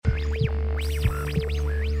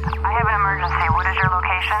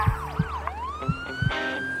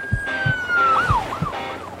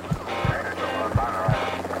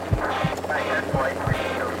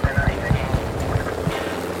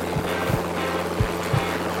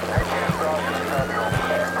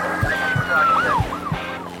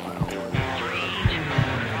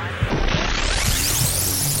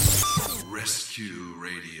Rescue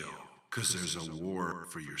Radio, because there's a war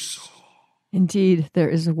for your soul. Indeed, there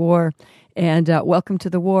is a war. And welcome to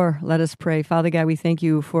the war. Let us pray. Father God, we thank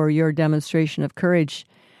you for your demonstration of courage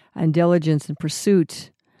and diligence and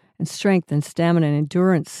pursuit and strength and stamina and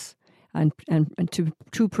endurance and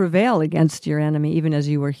to prevail against your enemy, even as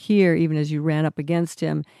you were here, even as you ran up against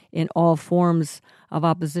him in all forms of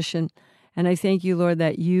opposition. And I thank you, Lord,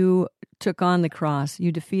 that you took on the cross.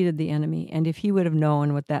 You defeated the enemy. And if he would have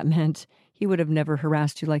known what that meant, he would have never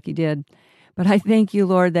harassed you like he did. But I thank you,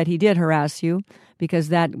 Lord, that he did harass you because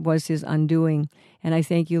that was his undoing. And I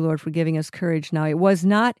thank you, Lord, for giving us courage. Now, it was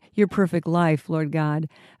not your perfect life, Lord God,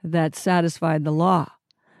 that satisfied the law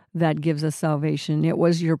that gives us salvation. It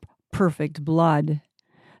was your perfect blood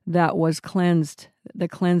that was cleansed, the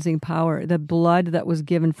cleansing power, the blood that was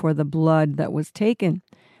given for the blood that was taken,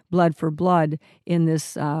 blood for blood in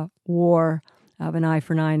this war of an eye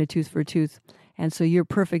for an eye and a tooth for a tooth. And so your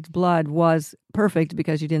perfect blood was perfect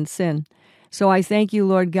because you didn't sin. So I thank you,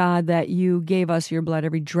 Lord God, that you gave us your blood,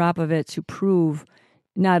 every drop of it, to prove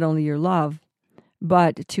not only your love,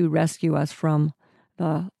 but to rescue us from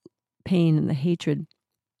the pain and the hatred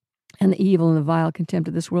and the evil and the vile contempt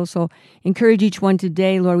of this world. So encourage each one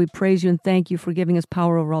today, Lord. We praise you and thank you for giving us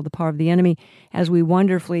power over all the power of the enemy, as we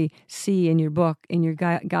wonderfully see in your book, in your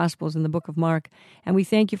Gospels, in the book of Mark. And we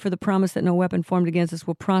thank you for the promise that no weapon formed against us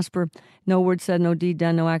will prosper, no word said, no deed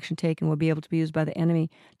done, no action taken will be able to be used by the enemy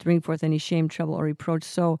to bring forth any shame, trouble, or reproach.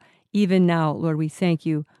 So even now, Lord, we thank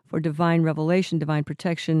you for divine revelation, divine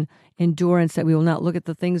protection, endurance, that we will not look at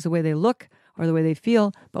the things the way they look or the way they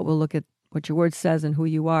feel, but we'll look at what your word says and who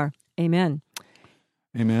you are. Amen.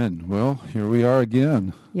 Amen. Well, here we are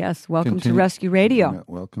again. Yes, welcome to Rescue Radio. Yeah,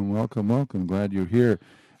 welcome. Glad you're here.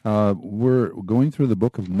 We're going through the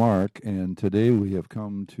book of Mark, and today we have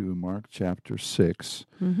come to Mark chapter 6.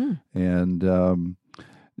 Mm-hmm. And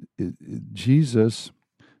Jesus,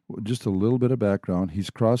 just a little bit of background, he's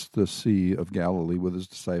crossed the Sea of Galilee with his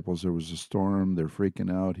disciples. There was a storm. They're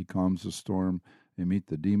freaking out. He calms the storm. They meet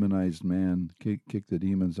the demonized man, kick the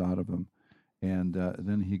demons out of him. And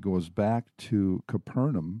then he goes back to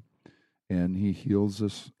Capernaum, and he heals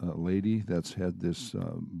this lady that's had this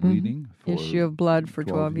bleeding. For issue of blood for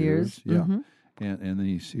 12 years. Yeah. Mm-hmm. And then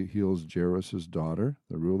he heals Jairus' daughter,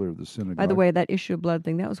 the ruler of the synagogue. By the way, that issue of blood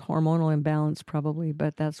thing, that was hormonal imbalance probably,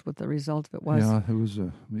 but that's what the result of it was. Yeah, it was.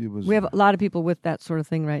 We have a lot of people with that sort of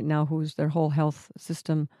thing right now whose their whole health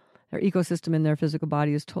system, their ecosystem in their physical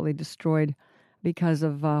body is totally destroyed because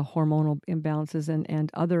of hormonal imbalances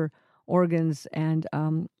and other organs and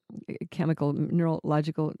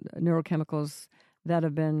neurochemicals that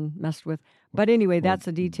have been messed with. But anyway, that's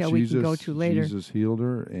a detail we can go to later. Jesus healed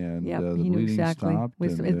her, and the he knew bleeding exactly. stopped.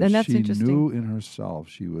 And that's she interesting. knew in herself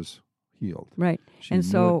she was healed. Right. She and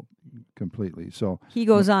knew so it completely. So he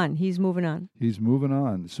goes on. He's moving on. He's moving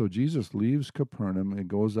on. So Jesus leaves Capernaum and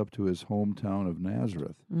goes up to his hometown of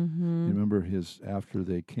Nazareth. Mm-hmm. You remember after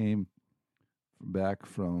they came back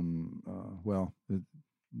from,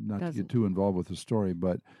 not to get too involved with the story,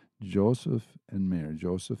 but Joseph and Mary.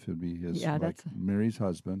 Joseph would be his Mary's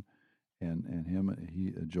husband, and him,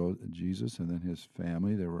 Jesus, and then his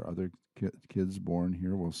family. There were other kids born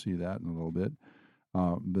here. We'll see that in a little bit.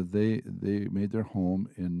 But they made their home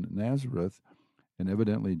in Nazareth, and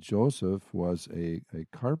evidently Joseph was a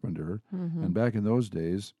carpenter. Mm-hmm. And back in those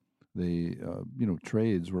days, the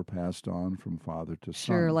trades were passed on from father to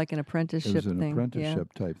son. Sure, like an apprenticeship thing. It was an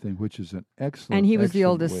apprenticeship type thing, which is an excellent. And he was the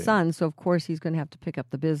oldest way. son, so of course he's going to have to pick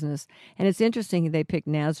up the business. And it's interesting they picked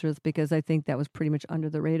Nazareth because I think that was pretty much under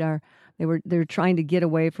the radar. They were trying to get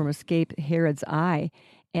away from escape Herod's eye,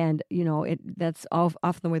 and that's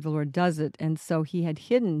often the way the Lord does it. And so he had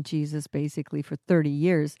hidden Jesus basically for 30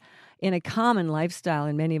 years in a common lifestyle,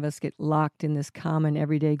 and many of us get locked in this common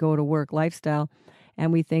everyday go to work lifestyle.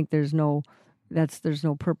 And we think there's no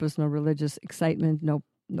purpose, no religious excitement, no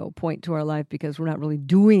point to our life because we're not really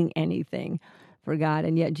doing anything for God.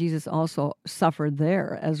 And yet Jesus also suffered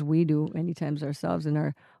there, as we do many times ourselves in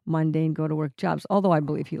our mundane go-to-work jobs, although I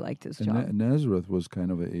believe he liked his job. Nazareth was kind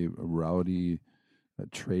of a rowdy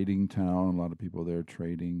trading town. A lot of people there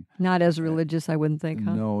trading. Not as religious, I wouldn't think,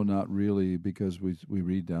 huh? No, not really, because we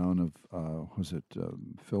read down of,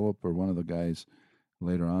 Philip or one of the guys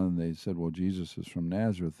later on, they said, well, Jesus is from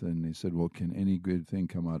Nazareth. And they said, well, can any good thing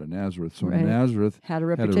come out of Nazareth? So Nazareth had a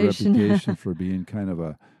reputation for being kind of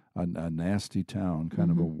a nasty town,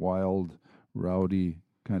 kind of a wild, rowdy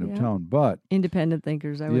kind of town. But independent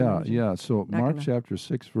thinkers, I would imagine. Yeah. So Mark chapter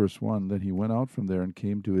 6, verse 1, then he went out from there and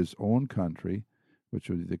came to his own country, which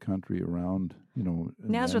was the country around,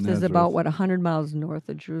 Nazareth is about, 100 miles north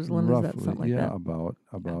of Jerusalem? Roughly, is that something like that? Yeah,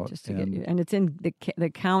 about. Just to get you. And it's in the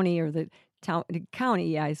county or the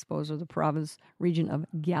county, I suppose, or the province region of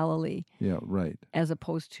Galilee. Yeah, right. As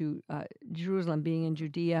opposed to Jerusalem being in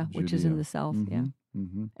Judea, which is in the south. Mm-hmm, yeah.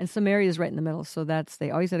 Mm-hmm. And Samaria is right in the middle, so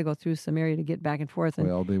they always had to go through Samaria to get back and forth. And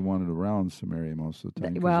they wanted around Samaria most of the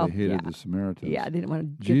time because they hated the Samaritans. Yeah, they didn't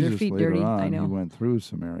want to get their feet dirty. Later on, I know. He went through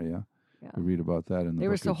Samaria. Yeah. We read about that in the book of John. They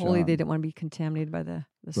were so holy, they didn't want to be contaminated by the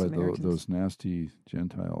Samaritans. Those nasty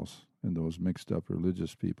Gentiles and those mixed up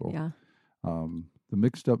religious people. Yeah. The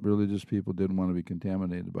mixed up religious people didn't want to be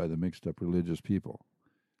contaminated by the mixed up religious people.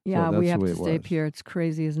 Yeah, we have to stay pure. It's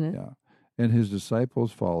crazy, isn't it? Yeah. And his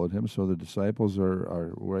disciples followed him, so the disciples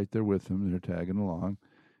are right there with him. They're tagging along.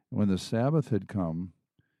 When the Sabbath had come,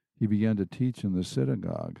 he began to teach in the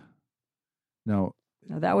synagogue. Now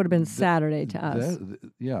that would have been Saturday to us.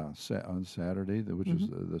 On Saturday, which was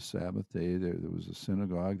the Sabbath day, there was a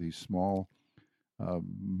synagogue, these small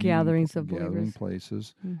gatherings of gathering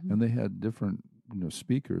places, and they had different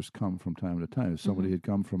speakers come from time to time. If somebody had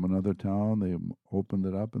come from another town, they opened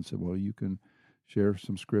it up and said, well, you can share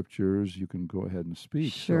some scriptures, you can go ahead and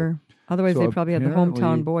speak. Sure. Otherwise, they probably had the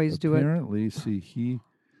hometown boys do it. Apparently,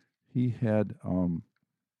 he had...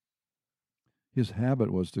 his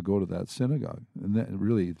habit was to go to that synagogue, and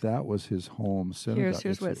that was his home synagogue.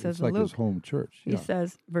 Here's what it says in like Luke. His home church. He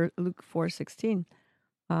says, Luke 4:16.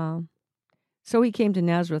 So he came to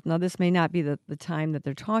Nazareth. Now, this may not be the time that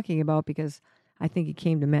they're talking about, because I think he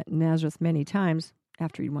came to Nazareth many times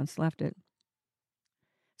after he'd once left it.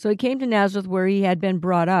 So he came to Nazareth, where he had been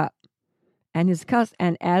brought up, and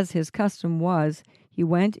as his custom was, he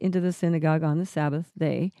went into the synagogue on the Sabbath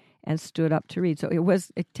day and stood up to read. So it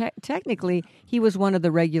was technically he was one of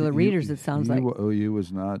the regular readers. It sounds like. He was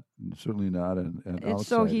certainly not an outsider.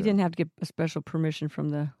 So he didn't have to get a special permission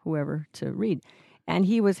from whoever to read, and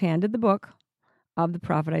he was handed the book of the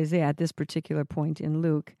prophet Isaiah at this particular point in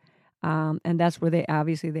Luke, and that's where they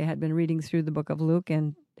had been reading through the book of Luke,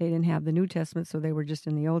 and they didn't have the New Testament, so they were just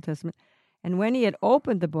in the Old Testament. And when he had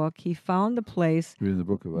opened the book, he found the place. Reading the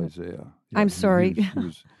book of Isaiah. Yeah, I'm sorry.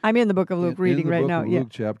 I'm in the book of Luke reading right now. Luke,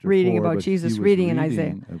 chapter reading 4, about Jesus, reading in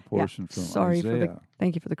Isaiah. A portion from Isaiah.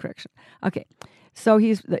 Thank you for the correction. Okay. So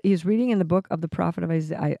he's reading in the book of the prophet of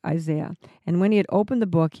Isaiah. And when he had opened the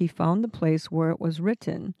book, he found the place where it was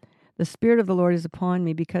written, "The Spirit of the Lord is upon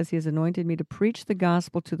me, because he has anointed me to preach the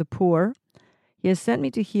gospel to the poor. He has sent me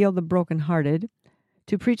to heal the brokenhearted,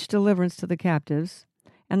 to preach deliverance to the captives,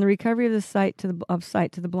 and the recovery of sight to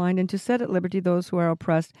the blind, and to set at liberty those who are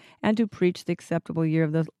oppressed, and to preach the acceptable year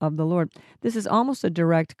of the Lord." This is almost a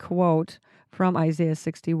direct quote from Isaiah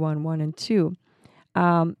 61, 1 and 2.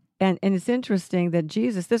 And it's interesting that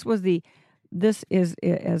Jesus, this is,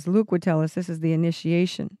 as Luke would tell us, this is the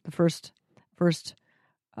initiation, the first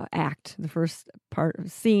act, the first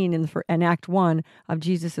scene in Act 1 of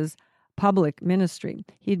Jesus's public ministry.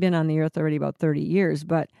 He'd been on the earth already about 30 years,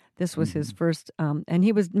 but this was his first, and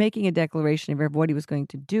he was making a declaration of what he was going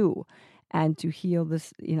to do, and to heal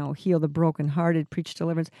heal the brokenhearted, preach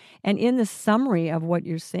deliverance. And in the summary of what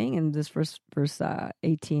you're saying in this verse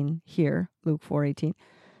 18 here, Luke 4:18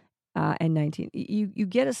 and 19, you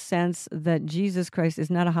get a sense that Jesus Christ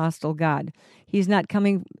is not a hostile God. He's not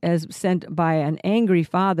coming as sent by an angry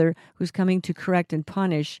father who's coming to correct and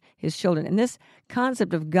punish his children. And this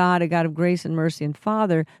concept of God, a God of grace and mercy and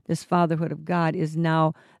Father, this fatherhood of God, is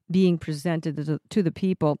now being presented to the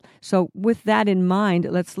people. So with that in mind,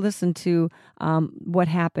 let's listen to what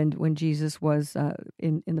happened when Jesus was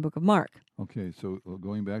in the book of Mark. Okay, so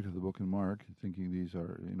going back to the book of Mark, thinking these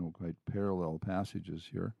are quite parallel passages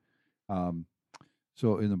here.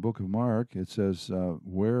 So in the book of Mark, it says,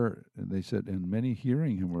 where they said, and many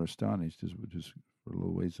hearing him were astonished, which is for a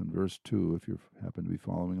little ways in verse 2, if you happen to be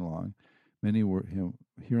following along. Many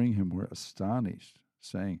hearing him were astonished,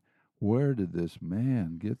 saying, "Where did this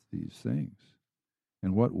man get these things?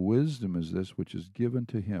 And what wisdom is this which is given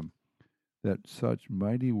to him, that such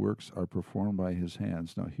mighty works are performed by his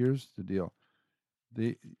hands?" Now here's the deal.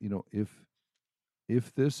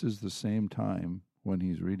 If this is the same time when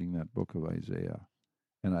he's reading that book of Isaiah,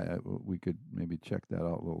 and we could maybe check that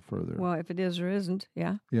out a little further. Well, if it is or isn't,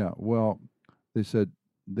 yeah. Yeah, well, they said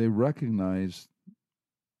they recognize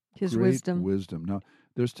his great wisdom. Now,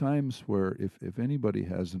 there's times where if anybody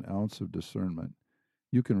has an ounce of discernment,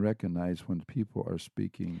 you can recognize when people are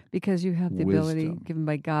speaking because you have the wisdom. ability given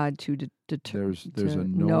by God to determine. There's a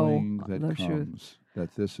knowing that comes truth.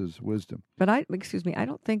 That this is wisdom. But I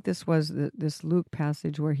don't think this was this Luke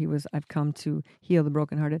passage where he was, I've come to heal the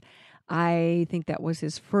brokenhearted. I think that was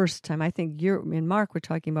his first time. I think you're in Mark, we're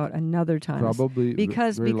talking about another time. Probably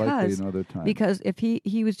because likely another time. Because if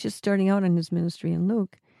he was just starting out in his ministry in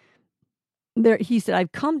Luke, he said,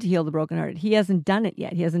 I've come to heal the brokenhearted. He hasn't done it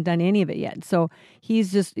yet. He hasn't done any of it yet. So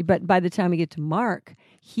he's just, but by the time we get to Mark,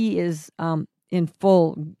 he is in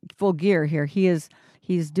full gear here.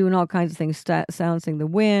 He's doing all kinds of things, silencing the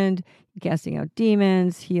wind, casting out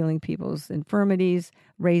demons, healing people's infirmities,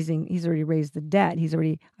 he's already raised the dead.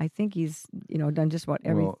 I think he's done just about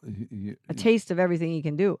a taste of everything he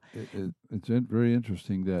can do. It's very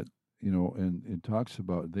interesting that, and it talks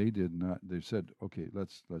about they said, okay,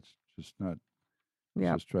 let's just not,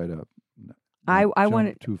 just try to I jump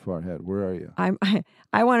want too far ahead. Where are you?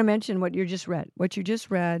 I want to mention what you just read. What you just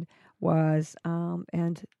read was,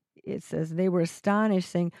 and it says they were astonished,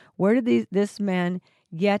 saying, "Where did this man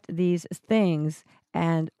get these things?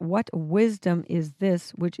 And what wisdom is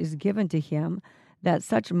this which is given to him, that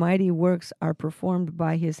such mighty works are performed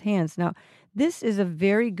by his hands?" Now, this is a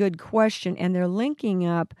very good question, and they're linking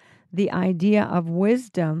up the idea of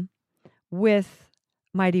wisdom with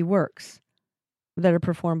mighty works that are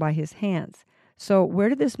performed by his hands. So, where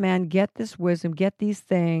did this man get this wisdom, get these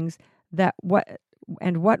things?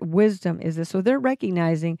 What wisdom is this? So they're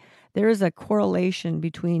recognizing there is a correlation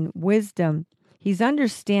between wisdom. He's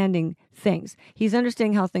understanding things. He's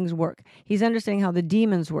understanding how things work. He's understanding how the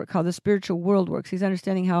demons work, how the spiritual world works. He's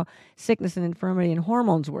understanding how sickness and infirmity and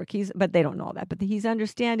hormones work. But they don't know all that. But he's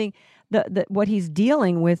understanding what he's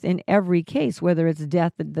dealing with in every case, whether it's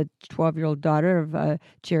death, the 12-year-old daughter of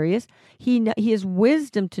Jairus. He has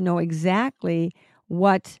wisdom to know exactly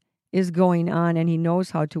what is going on, and he knows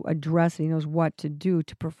how to address it. He knows what to do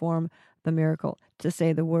to perform the miracle, to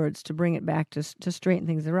say the words, to bring it back, to straighten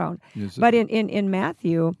things around. Yes, but in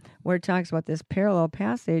Matthew, where it talks about this parallel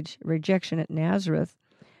passage, rejection at Nazareth,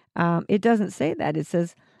 it doesn't say that. It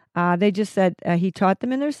says, they just said, he taught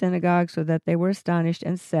them in their synagogue so that they were astonished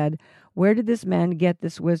and said, "Where did this man get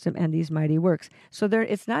this wisdom and these mighty works?" So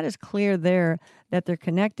it's not as clear there that they're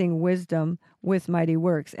connecting wisdom with mighty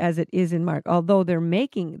works as it is in Mark, although they're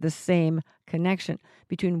making the same connection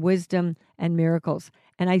between wisdom and miracles.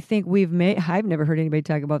 And I think I've never heard anybody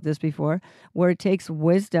talk about this before, where it takes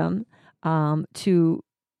wisdom and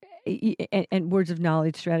words of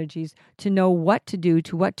knowledge strategies to know what to do,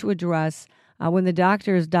 to what to address. When the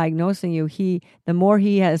doctor is diagnosing you, the more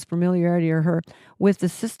he has familiarity or her with the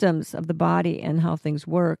systems of the body and how things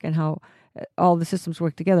work and how all the systems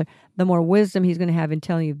work together, the more wisdom he's going to have in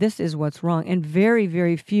telling you this is what's wrong. And very,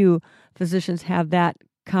 very few physicians have that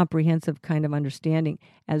comprehensive kind of understanding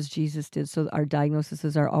as Jesus did. So our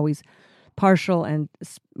diagnoses are always partial, and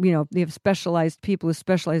they have specialized people who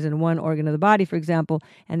specialize in one organ of the body, for example,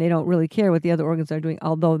 and they don't really care what the other organs are doing,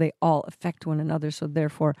 although they all affect one another. So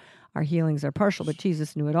therefore, our healings are partial. But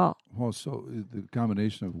Jesus knew it all. Well, so the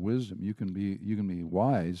combination of wisdom, you can be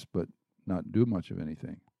wise, but not do much of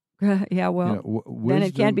anything. Yeah, well, then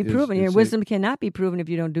it can't be proven. Wisdom cannot be proven if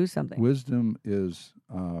you don't do something. Wisdom is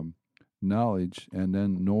knowledge, and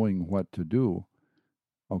then knowing what to do.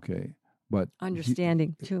 Okay. But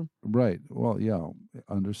understanding too. Right. Well, yeah.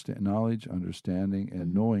 Knowledge, understanding,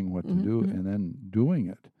 and knowing what to do, and then doing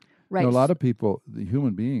it. Right. Now, a lot of people, the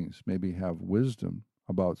human beings, maybe have wisdom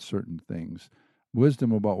about certain things,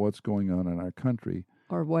 wisdom about what's going on in our country,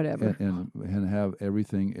 or whatever, and have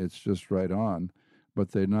everything. It's just right on,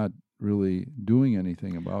 but they're not really doing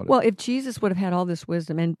anything about it. Well, if Jesus would have had all this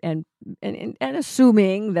wisdom, and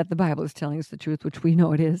assuming that the Bible is telling us the truth, which we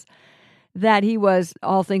know it is, that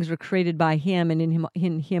all things were created by him, and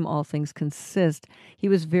in him all things consist. He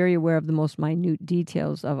was very aware of the most minute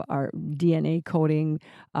details of our DNA coding,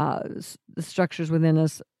 the structures within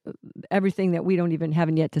us, everything that we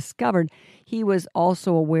haven't yet discovered. He was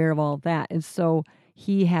also aware of all that, and so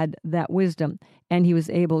he had that wisdom, and he was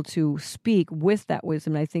able to speak with that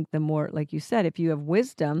wisdom. And I think the more, like you said, if you have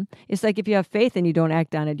wisdom, it's like if you have faith and you don't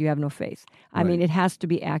act on it, you have no faith. I mean, it has to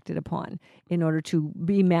be acted upon in order to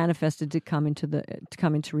be manifested, to come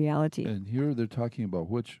into reality. And here they're talking about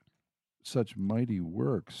which such mighty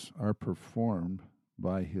works are performed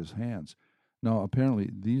by his hands. Now, apparently,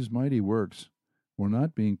 these mighty works were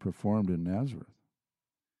not being performed in Nazareth.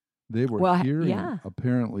 They were hearing,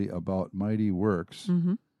 apparently, about mighty works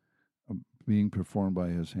being performed by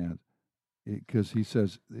his hand. Because he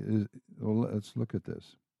says, let's look at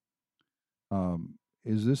this.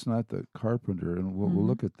 Is this not the carpenter? And we'll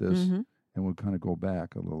look at this and we'll kind of go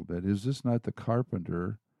back a little bit. Is this not the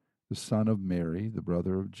carpenter, the son of Mary, the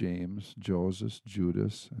brother of James, Joseph,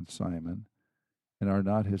 Judas, and Simon? And are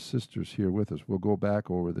not his sisters here with us? We'll go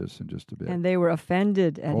back over this in just a bit. And they were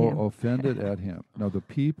offended at him. Offended at him. Now, the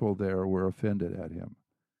people there were offended at him.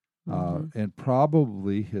 And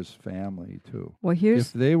probably his family, too. Well,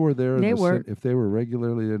 if they were there, if they were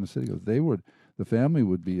regularly in the city, the family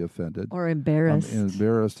would be offended. Or embarrassed.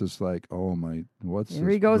 Embarrassed is like, oh, what's there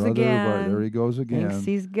he goes again. There he goes again. Thinks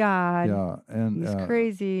he's God. Yeah. And he's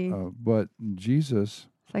crazy. But Jesus...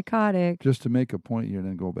 Psychotic. Just to make a point here and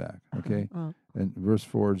then go back, okay? And verse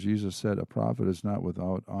 4, Jesus said, a prophet is not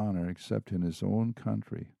without honor except in his own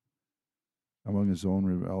country, among his own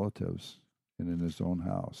relatives, and in his own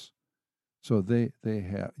house. So they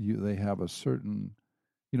have a certain,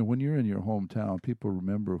 when you're in your hometown, people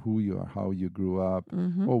remember who you are, how you grew up.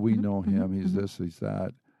 Oh, we know him. He's this, he's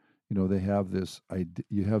that. They have this idea.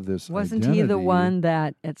 You have this. Wasn't identity, he the one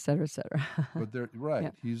that, et cetera, et cetera? But they're right.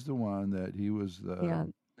 Yep. He's the one that he was the. Yeah.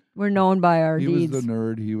 We're known by our deeds. He was the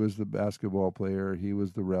nerd. He was the basketball player. He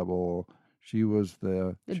was the rebel. She was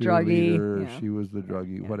the druggie. Yeah. She was the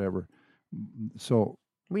druggie. Yeah. Whatever. So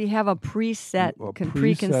we have a preconceived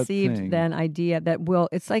then idea that will.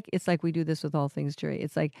 It's like we do this with all things, Jerry.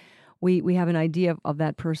 It's like we have an idea of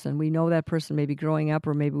that person. We know that person maybe growing up,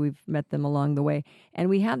 or maybe we've met them along the way, and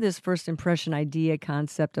we have this first impression idea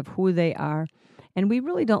concept of who they are. And we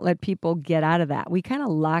really don't let people get out of that. We kind of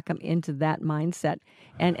lock them into that mindset.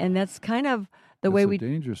 And that's kind of the way It's a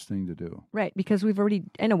dangerous thing to do. Right, because we've already,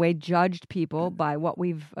 in a way, judged people by what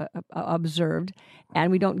we've observed,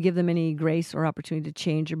 and we don't give them any grace or opportunity to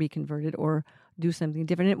change or be converted or do something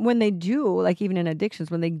different. And when they do, like even in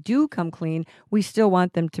addictions, when they do come clean, we still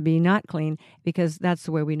want them to be not clean because that's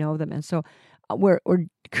the way we know them. And so we're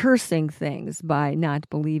cursing things by not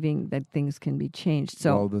believing that things can be changed.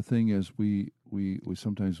 So, well, the thing is, we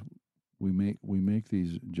sometimes we make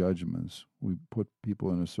these judgments. We put people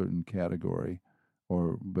in a certain category,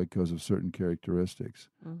 or because of certain characteristics.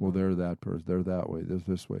 Well, they're that person. They're that way. They're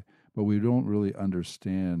this way. But we don't really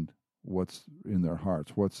understand what's in their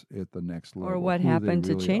hearts. What's at the next level, or what happened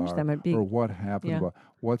to change them. Or what happened. About,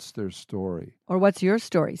 what's their story? Or what's your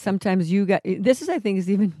story? Sometimes this is, I think, is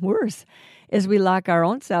even worse. Is we lock our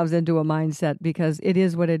own selves into a mindset because it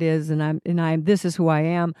is what it is, and I'm this is who I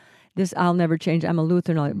am. This I'll never change. I'm a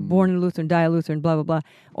Lutheran. I'm born a Lutheran, die a Lutheran. Blah blah blah.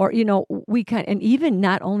 Or we can, and even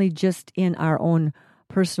not only just in our own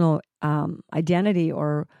personal identity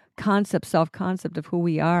or self-concept of who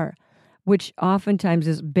we are, which oftentimes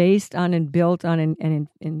is based on and built on and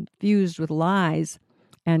infused with lies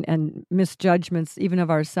and misjudgments, even of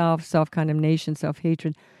ourselves, self-condemnation,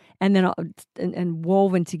 self-hatred. And then and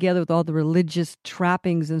woven together with all the religious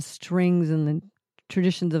trappings and strings and the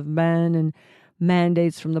traditions of men and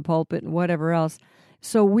mandates from the pulpit and whatever else.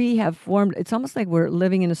 So we have formed, it's almost like we're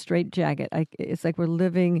living in a straitjacket. It's like we're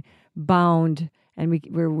living bound, and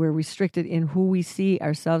we're restricted in who we see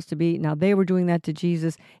ourselves to be. Now, they were doing that to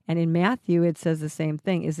Jesus, and in Matthew it says the same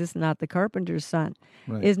thing. Is this not the carpenter's son?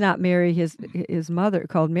 Right. Is not Mary his mother,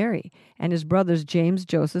 called Mary, and his brothers James,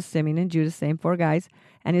 Joseph, Simeon, and Judas, same 4 guys,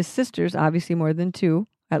 and his sisters, obviously more than 2,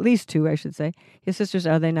 at least 2, I should say. His sisters,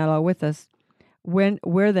 are they not all with us?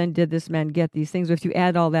 Where then did this man get these things? If you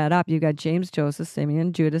add all that up, you got James, Joseph,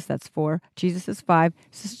 Simeon, Judas, that's 4. Jesus is 5.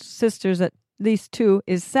 Sisters, at least 2,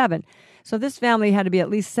 is 7. So this family had to be at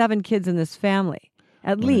least 7 kids in this family.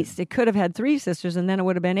 At least. It could have had 3 sisters, and then it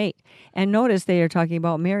would have been 8. And notice they are talking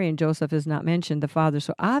about Mary, and Joseph is not mentioned, the father.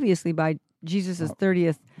 So obviously by Jesus'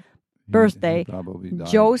 30th birthday,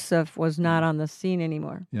 Joseph was not on the scene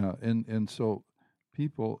anymore. Yeah, and so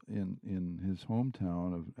people in his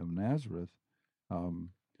hometown of Nazareth,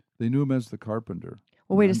 they knew him as the carpenter.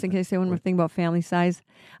 Well, wait a second. Can I say one more thing about family size?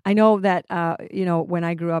 I know that, when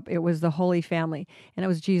I grew up, it was the Holy Family, and it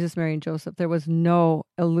was Jesus, Mary, and Joseph. There was no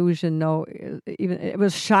illusion, it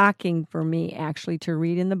was shocking for me, actually, to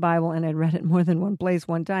read in the Bible, and I'd read it more than one place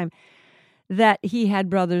one time, that he had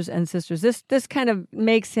brothers and sisters. This kind of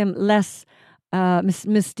makes him less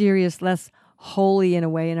mysterious, less holy in a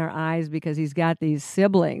way in our eyes, because he's got these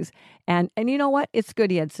siblings. And you know what? It's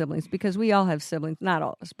good he had siblings, because we all have siblings, not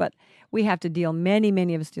all of us, but we have to deal,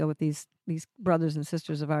 many of us deal with these brothers and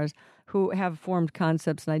sisters of ours who have formed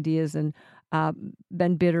concepts and ideas and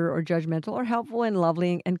been bitter or judgmental or helpful and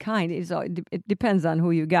lovely and kind. It depends on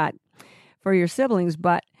who you got for your siblings,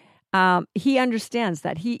 but he understands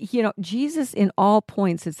that Jesus in all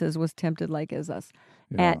points, it says, was tempted like as us.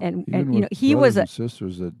 Yeah. And he was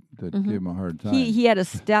sisters that gave him a hard time. He had a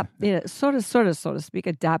so to speak,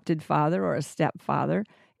 adopted father or a stepfather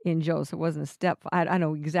in Joseph. It wasn't a step. I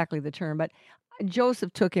know exactly the term, but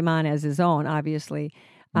Joseph took him on as his own, obviously.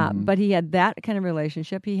 But he had that kind of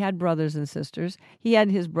relationship. He had brothers and sisters. He had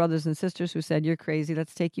his brothers and sisters who said, "You're crazy.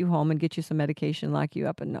 Let's take you home and get you some medication, lock you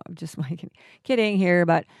up." And no, just like kidding here.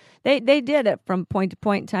 But they did it from point to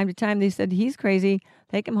point, time to time. They said, "He's crazy.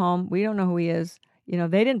 Take him home. We don't know who he is."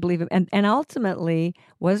 They didn't believe him. And ultimately,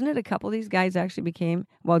 wasn't it a couple of these guys actually became,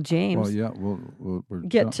 James. Well, yeah.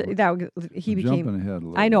 He became. Jumping ahead a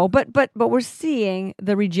little I know, but we're seeing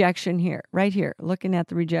the rejection here, right here, looking at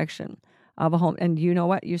the rejection of a home. And you know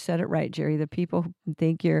what? You said it right, Jerry. The people who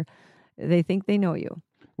think they think they know you.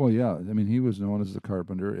 Well, yeah. I mean, he was known as the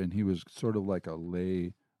carpenter, and he was sort of like a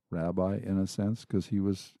lay rabbi in a sense, because he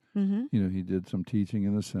was, he did some teaching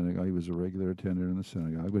in the synagogue. He was a regular attendant in the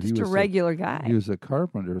synagogue, but Just he was a regular guy. He was a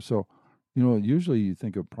carpenter. So, usually you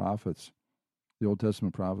think of prophets. The Old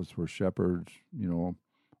Testament prophets were shepherds,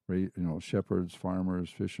 shepherds, farmers,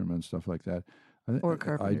 fishermen, stuff like that. Or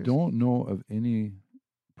carpenters. I don't know of any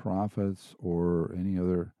prophets or any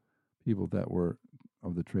other people that were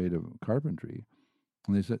of the trade of carpentry.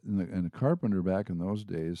 And they said, and a carpenter back in those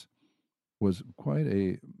days was quite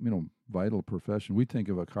a vital profession. We think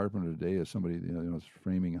of a carpenter today as somebody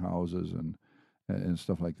framing houses and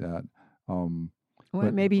stuff like that.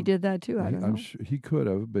 Maybe he did that too. I don't know. I'm sure he could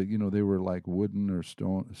have, but they were like wooden or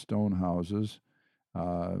stone houses.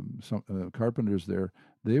 Some carpenters there,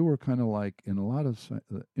 they were kind of like in a lot of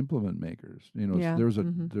implement makers. There's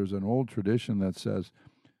an old tradition that says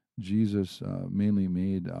Jesus mainly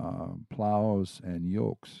made plows and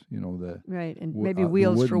yokes. Right, and maybe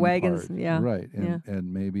wheels for wagons. Part. Yeah, right,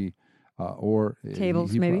 and maybe or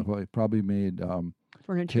tables. He maybe probably made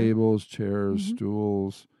furniture, tables, chairs,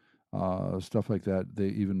 stools. Stuff like that. They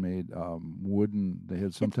even made wooden. They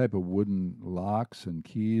had some type of wooden locks and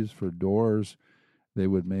keys for doors. They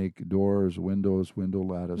would make doors, windows, window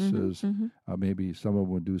lattices. Maybe some of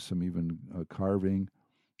them would do some even carving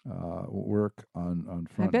work on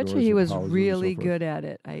front doors. I bet you he was really good at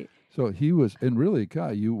it. So he was, and really,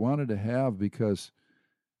 God, you wanted to have a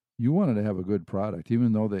good product,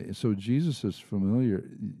 even though so Jesus is familiar.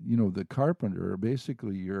 The carpenter,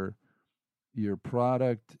 basically your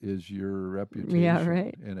product is your reputation. Yeah,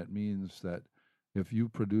 right. And it means that if you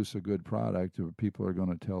produce a good product, people are going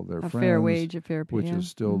to tell their friends. A fair wage, a fair pay. Which is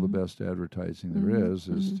still the best advertising there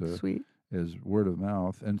is word of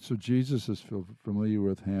mouth. And so Jesus is familiar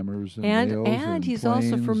with hammers and nails and he's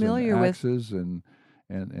also familiar with axes and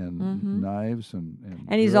knives and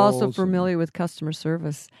he's also familiar with customer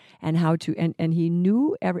service and how to and he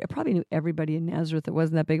knew probably knew everybody in Nazareth. It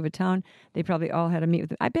wasn't that big of a town. They probably all had to meet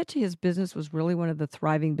with him. I bet you his business was really one of the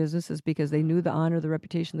thriving businesses because they knew the honor, the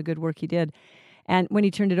reputation, the good work he did. And when he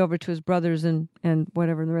turned it over to his brothers and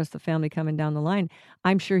whatever, and the rest of the family coming down the line,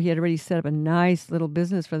 I'm sure he had already set up a nice little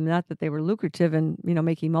business for them. Not that they were lucrative and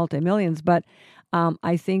making multi-millions, but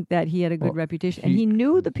I think that he had a good reputation. And he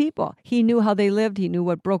knew the people. He knew how they lived. He knew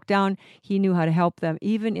what broke down. He knew how to help them,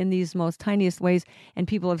 even in these most tiniest ways. And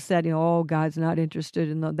people have said, oh, God's not interested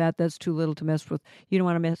in that. That's too little to mess with. You don't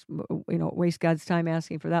want to waste God's time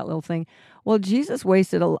asking for that little thing. Well, Jesus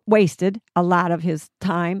wasted a lot of his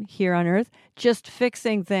time here on earth just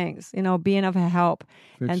fixing things, being of help.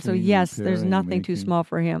 And so, yes, there's nothing too small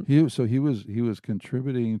for him. He was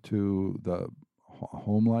contributing to the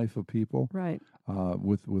home life of people, right?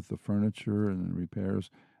 With the furniture and the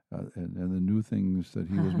repairs, and the new things that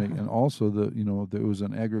he was making, and also there was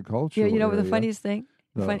an agricultural. Yeah, area. The funniest thing.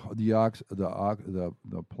 The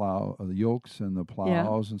plow, the yokes and the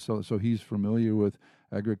plows, and so he's familiar with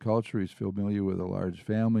agriculture. He's familiar with a large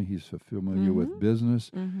family. He's familiar with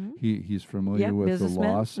business. He's familiar with the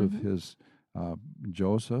loss of his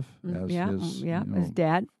Joseph as his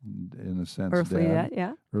dad, in a sense,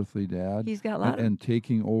 earthly dad. He's got a lot and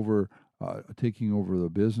taking over the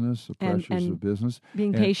business, the pressures of business,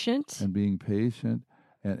 being patient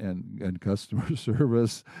and customer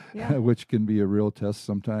service, which can be a real test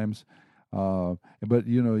sometimes. But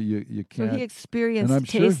you can't. So he experienced, and I'm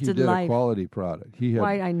sure he did life. A quality product. He had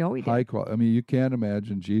I know he did. High quality. I mean, you can't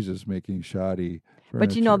imagine Jesus making shoddy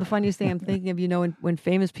furniture. But the funniest thing I'm thinking of, when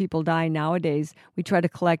famous people die nowadays, we try to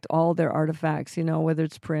collect all their artifacts. Whether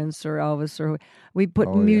it's Prince or Elvis, or we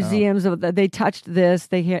put museums of they touched this,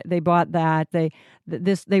 they bought that,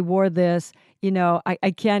 they wore this.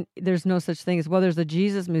 I can't. There's no such thing as there's a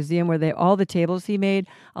Jesus museum where all the tables he made,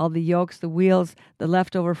 all the yokes, the wheels, the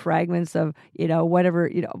leftover fragments of whatever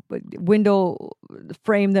window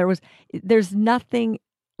frame there was. There's nothing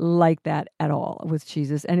like that at all with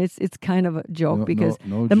Jesus. And it's kind of a joke because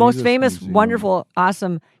no the most Jesus famous, museum. wonderful,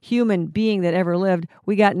 awesome human being that ever lived,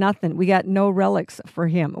 we got nothing. We got no relics for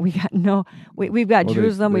him. We got we've got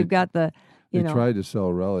Jerusalem, we've got the, They tried to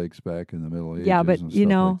sell relics back in the Middle Ages but, and stuff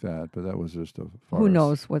like that, but that was just a farce. Who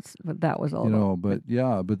knows what that was all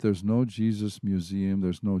about. But there's no Jesus museum,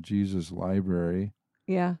 there's no Jesus library.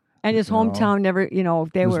 Yeah. And his hometown never,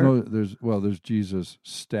 there's Jesus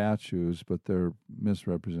statues, but they're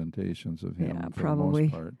misrepresentations of him for probably. the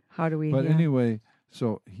most part. How do we? But anyway,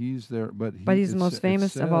 so he's there, but he's the most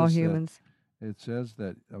famous of all humans. It says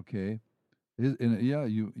that you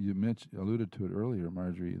alluded to it earlier,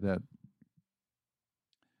 Marjorie, that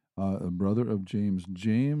a brother of James.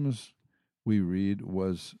 James, we read,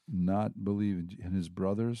 was not believing, and his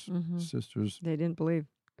brothers, sisters, they didn't believe.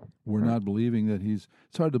 We're not believing that he's.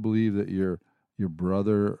 It's hard to believe that your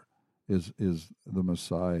brother is the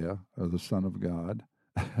Messiah or the Son of God.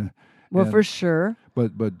 Well, for sure.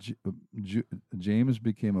 But James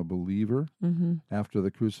became a believer after the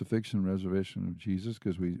crucifixion and resurrection of Jesus,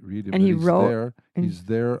 because we read him. And he's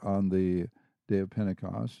there on the day of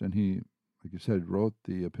Pentecost, and he, like you said, wrote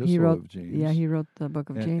the epistle of James. Yeah, he wrote the book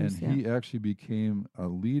of James. And he actually became a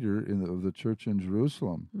leader of the church in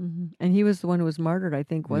Jerusalem. And he was the one who was martyred, I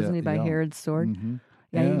think, wasn't he, by Herod's sword?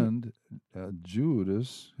 Yeah, and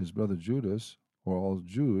Judas, his brother Judas, or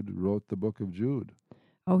Jude, wrote the book of Jude.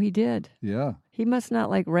 Oh, he did? Yeah. He must not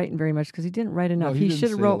like writing very much because he didn't write enough. No, he should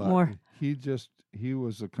have wrote more. He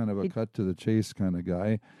was a kind of a cut to the chase kind of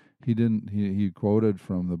guy. He quoted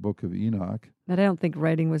from the book of Enoch. But I don't think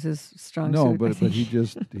writing was his strong suit. No, but he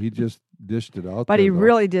just dished it out. But he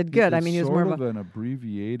really did good. I mean, he was more of an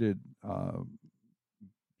abbreviated 2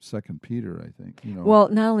 Peter, I think. Well,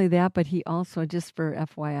 not only that, but he also, just for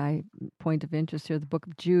FYI, point of interest here, the book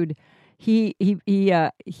of Jude, he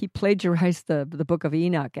plagiarized the book of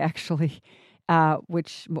Enoch, actually.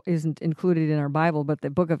 Which isn't included in our Bible, but the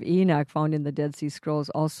book of Enoch, found in the Dead Sea Scrolls,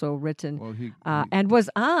 also written, and was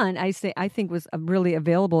I think was really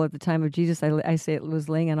available at the time of Jesus. I say it was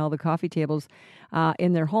laying on all the coffee tables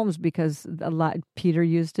in their homes, because Peter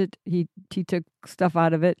used it. He took stuff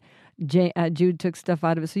out of it. Jude took stuff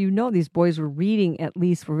out of it. So these boys were reading, at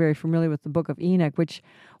least were very familiar with the book of Enoch, which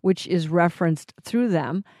is referenced through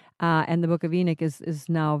them. And the book of Enoch is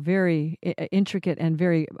now very intricate and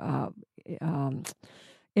very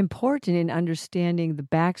important in understanding the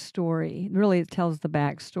backstory. Really, it tells the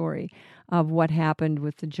backstory of what happened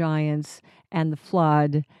with the giants and the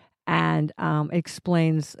flood, and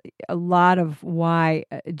explains a lot of why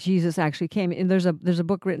Jesus actually came. And there's a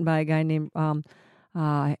book written by a guy named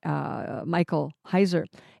Michael Heiser,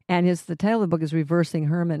 and the title of the book is Reversing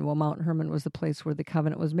Hermon. Well, Mount Hermon was the place where the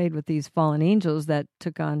covenant was made with these fallen angels that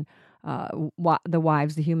took on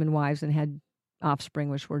the human wives, and had offspring,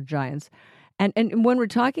 which were giants. And when we're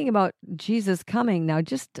talking about Jesus coming now,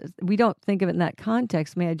 we don't think of it in that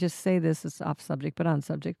context. May I just say this is off subject, but on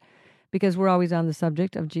subject, because we're always on the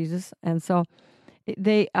subject of Jesus. And so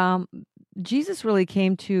Jesus really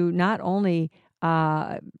came to not only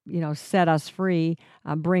set us free,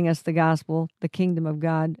 bring us the gospel, the kingdom of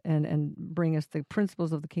God, and bring us the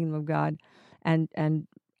principles of the kingdom of God, and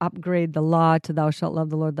upgrade the law to thou shalt love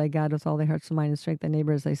the Lord thy God with all thy heart, soul, mind, and strength, thy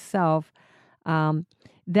neighbor as thyself.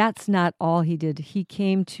 That's not all he did. He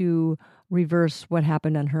came to reverse what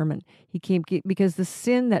happened on Hermon. He came because the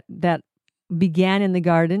sin that began in the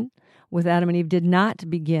garden with Adam and Eve did not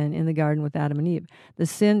begin in the garden with Adam and Eve. The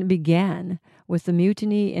sin began with the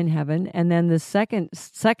mutiny in heaven, and then the second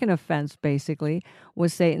offense basically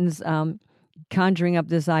was Satan's conjuring up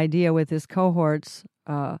this idea with his cohorts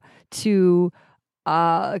to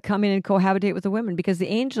come in and cohabitate with the women, because the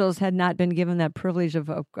angels had not been given that privilege of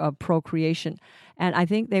procreation. And I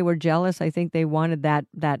think they were jealous. I think they wanted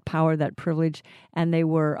that power, that privilege, and they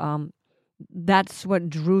were that's what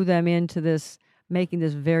drew them into this, making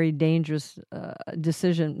this very dangerous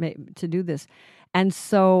decision to do this. And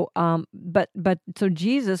so, so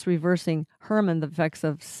Jesus reversing Hermon, the effects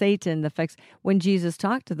of Satan, when Jesus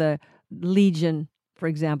talked to the legion, for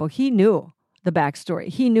example, he knew the backstory.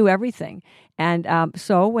 He knew everything. And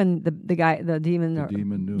so when the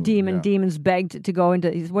demons begged to go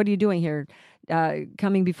into, what are you doing here?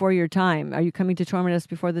 Coming before your time? Are you coming to torment us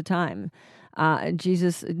before the time?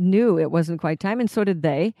 Jesus knew it wasn't quite time, and so did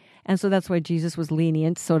they. And so that's why Jesus was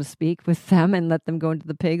lenient, so to speak, with them and let them go into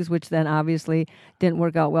the pigs, which then obviously didn't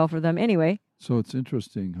work out well for them anyway. So it's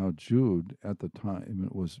interesting how Jude, at the time,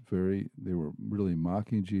 they were really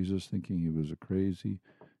mocking Jesus, thinking he was a crazy.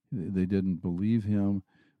 They didn't believe him,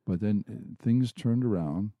 but then things turned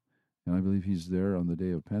around, and I believe he's there on the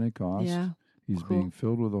day of Pentecost. Yeah. He's being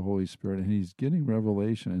filled with the Holy Spirit, and he's getting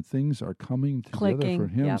revelation, and things are coming together for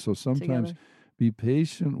him. So sometimes be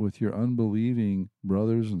patient with your unbelieving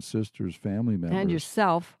brothers and sisters, family members. And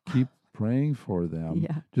yourself. Keep praying for them.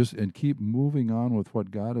 And keep moving on with what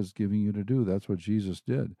God is giving you to do. That's what Jesus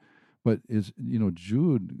did. But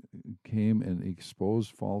Jude came and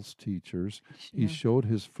exposed false teachers. He showed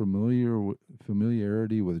his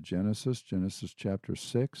familiarity with Genesis chapter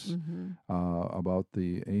 6, about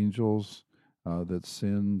the angels that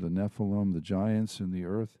sinned, the Nephilim, the giants in the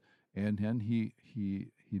earth, and then he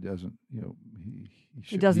doesn't,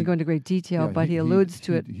 he doesn't go into great detail, but he alludes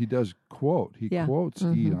to it. He does quote. He quotes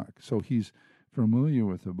Enoch, so he's familiar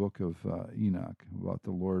with the book of Enoch about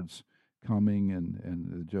the Lord's coming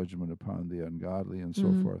and the judgment upon the ungodly and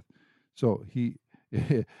so forth. So he,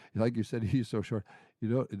 like you said, he's so short.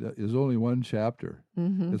 There's only one chapter.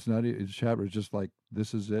 It's not a chapter. It's just like,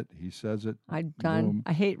 this is it. He says it. I'm done. Boom.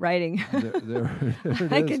 I hate writing. There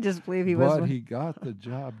I can just believe he was. But he got the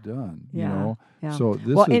job done. Yeah. So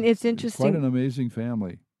this and it's interesting. Quite an amazing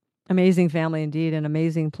family. Amazing family indeed, an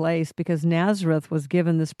amazing place, because Nazareth was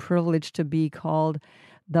given this privilege to be called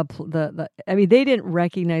the. I mean, they didn't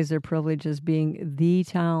recognize their privilege as being the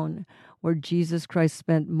town where Jesus Christ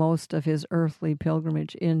spent most of his earthly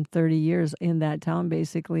pilgrimage in 30 years in that town,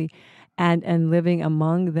 basically, and living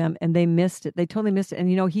among them. And they missed it. They totally missed it.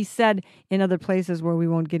 And, he said in other places where we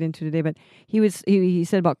won't get into today, but he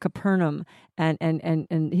said about Capernaum,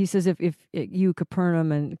 and he says, if you,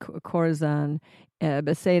 Capernaum and Chorazin,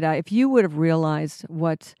 Bethsaida, if you would have realized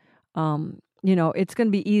what, it's going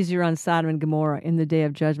to be easier on Sodom and Gomorrah in the day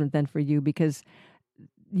of judgment than for you, because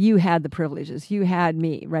you had the privileges. You had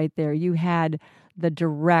me right there. You had the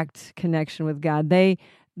direct connection with God. They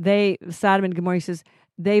Sodom and Gomorrah, he says,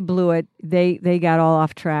 they blew it. They got all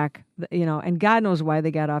off track, and God knows why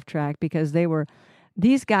they got off track, because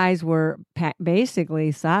these guys were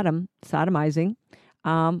basically sodomizing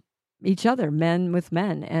each other, men with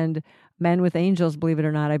men and men with angels, believe it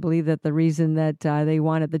or not. I believe that the reason that they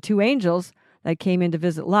wanted the two angels that came in to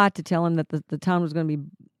visit Lot to tell him that the town was going to be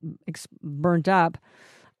burnt up,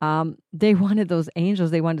 they wanted those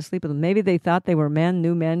angels. They wanted to sleep with them. Maybe they thought they were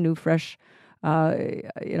new fresh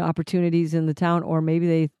opportunities in the town, or maybe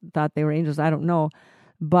they thought they were angels. I don't know.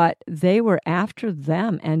 But they were after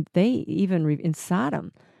them, and they even, in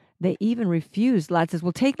Sodom, they even refused. Lot says,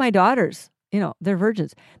 well, take my daughters. They're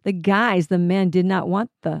virgins. The men did not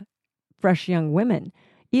want the fresh young women.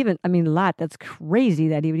 Lot, that's crazy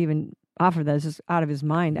that he would even offer that. It's just out of his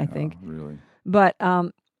mind, I think. Really. But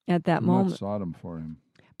at that moment. Sodom for him.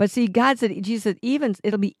 But see, Jesus said, even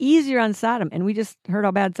it'll be easier on Sodom, and we just heard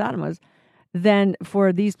how bad Sodom was, than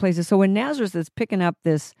for these places. So when Nazareth is picking up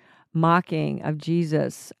this mocking of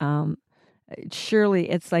Jesus, surely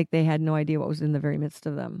it's like they had no idea what was in the very midst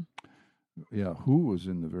of them. Yeah, who was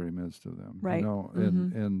in the very midst of them? Right.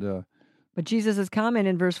 But Jesus' comment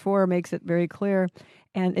in verse 4 makes it very clear,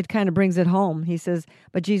 and it kind of brings it home. He says,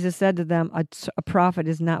 but Jesus said to them, a prophet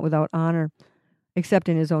is not without honor, except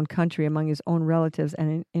in his own country, among his own relatives,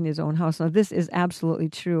 and in his own house. Now, this is absolutely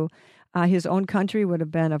true. His own country would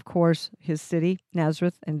have been, of course, his city,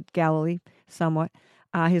 Nazareth, and Galilee, somewhat.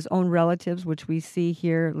 His own relatives, which we see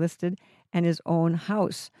here listed, and his own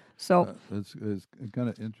house. So it's kind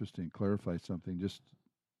of interesting. Clarify something, just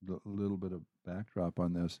a little bit of backdrop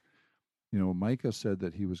on this. Micah said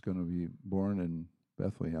that he was going to be born in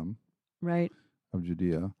Bethlehem, right, of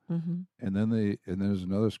Judea, and then there's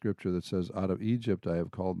another scripture that says, "Out of Egypt I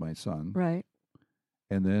have called my son," right,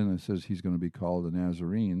 and then it says he's going to be called a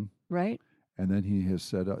Nazarene, right, and then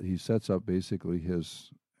he sets up basically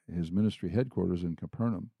his ministry headquarters in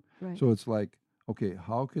Capernaum. Right. So it's like, okay,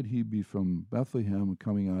 how could he be from Bethlehem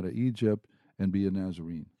coming out of Egypt and be a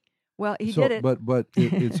Nazarene? Well, he did it. But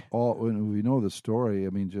it's all, when we know the story,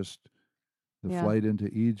 just the flight into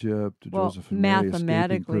Egypt, Joseph and Mary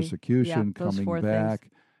escaping persecution, coming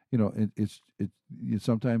back. It's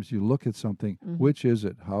sometimes you look at something, which is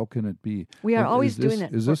it? How can it be? We are always doing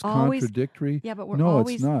that. Is this contradictory? Yeah, but no,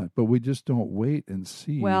 it's not. But we just don't wait and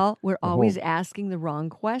see. Well, we're always asking the wrong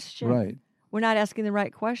question. Right. We're not asking the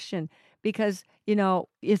right question, because,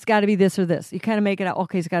 it's got to be this or this. You kind of make it out,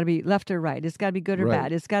 okay, it's got to be left or right. It's got to be good or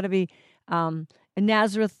bad. It's got to be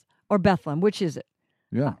Nazareth or Bethlehem. Which is it?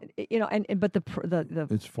 Yeah. But the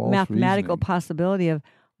it's false mathematical reasoning. Possibility of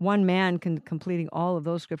one man completing all of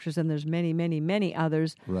those scriptures, and there's many, many, many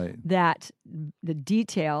others that the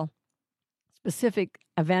detail specific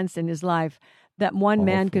events in his life that one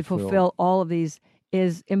man could fulfill all of these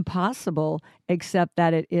is impossible except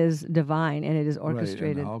that it is divine and it is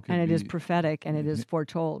orchestrated and it is prophetic and it is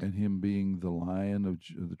foretold. And him being the Lion of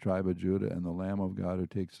the tribe of Judah and the Lamb of God who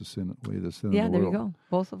takes away the sin of the world. Yeah, there you go.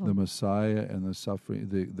 Both of them. The Messiah and the suffering,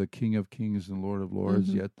 the King of Kings and Lord of Lords,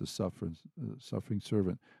 yet the suffering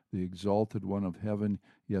servant, the exalted one of heaven,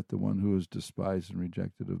 yet the one who is despised and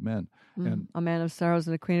rejected of men. And a man of sorrows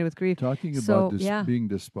and acquainted with grief. Talking about being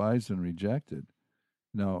despised and rejected.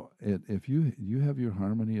 Now, if you have your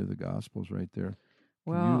harmony of the Gospels right there,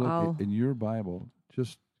 in your Bible,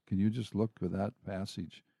 can you just look for that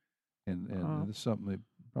passage? And this is something they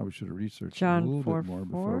probably should have researched John a little 4, bit more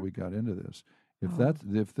before we got into this.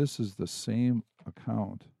 If this is the same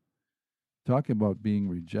account, talking about being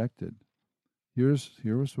rejected, here's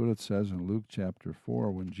what it says in Luke chapter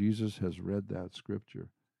 4 when Jesus has read that scripture.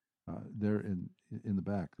 There in the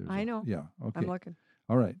back. I know. Yeah. Okay. I'm looking.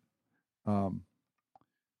 All right.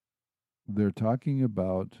 They're talking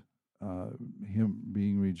about him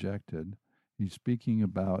being rejected. He's speaking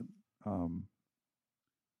about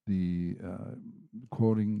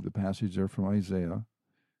quoting the passage there from Isaiah,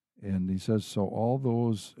 and he says, "So all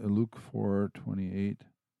those," Luke 4:28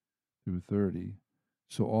 through 30.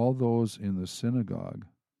 So all those in the synagogue,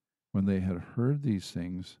 when they had heard these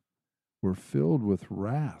things, were filled with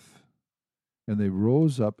wrath. And they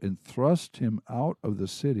rose up and thrust him out of the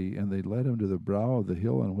city, and they led him to the brow of the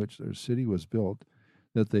hill on which their city was built,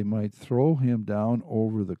 that they might throw him down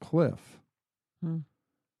over the cliff.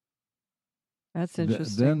 That's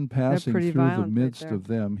interesting. Then passing through the midst of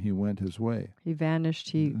them, he went his way. He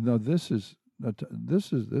vanished. Now this is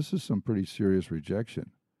some pretty serious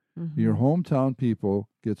rejection. Your hometown people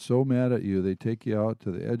get so mad at you, they take you out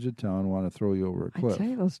to the edge of town, want to throw you over a cliff. I tell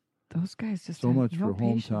you, those guys just so much for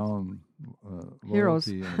patience. Hometown heroes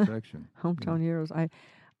and affection. Hometown heroes. I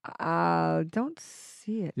don't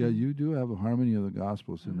see it. Yeah, you do have a harmony of the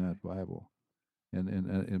Gospels in that Bible,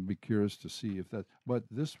 and be curious to see if that. But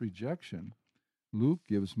this rejection, Luke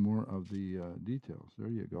gives more of the details. There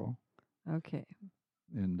you go. Okay.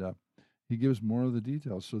 And he gives more of the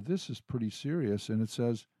details. So this is pretty serious, and it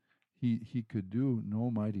says he could do no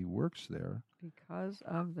mighty works there. Because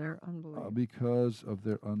of their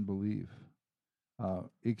unbelief.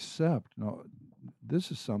 Except, now,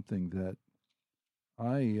 this is something that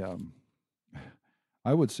I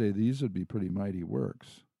would say these would be pretty mighty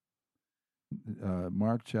works.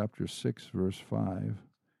 Mark chapter 6, verse 5,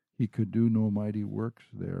 he could do no mighty work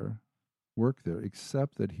there,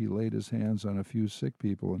 except that he laid his hands on a few sick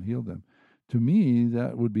people and healed them. To me,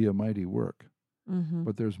 that would be a mighty work.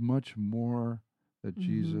 But there's much more that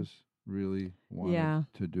Jesus really wanted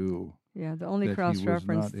to do. Yeah, the only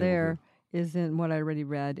cross-reference there is in what I already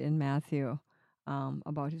read in Matthew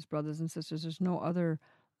about his brothers and sisters. There's no other...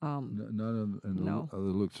 none in other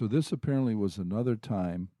Luke. So this apparently was another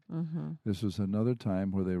time. This was another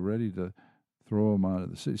time where they were ready to throw him out of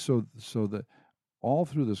the city. So that all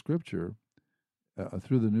through the Scripture,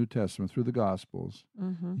 through the New Testament, through the Gospels,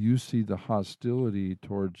 you see the hostility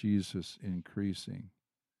toward Jesus increasing,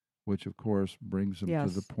 which of course brings him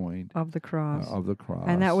to the point of the cross.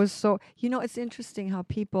 And that was so. It's interesting how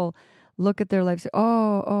people look at their lives. Say,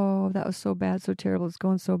 oh, that was so bad, so terrible. It's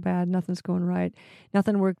going so bad. Nothing's going right.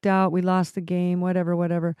 Nothing worked out. We lost the game.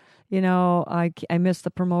 Whatever. I missed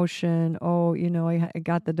the promotion. Oh, I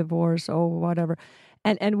got the divorce. Oh, whatever.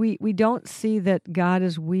 And we don't see that God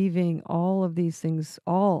is weaving all of these things.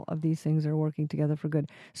 All of these things are working together for good.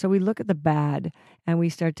 So we look at the bad and we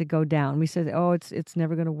start to go down. We say, oh, it's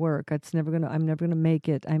never going to work. I'm never going to make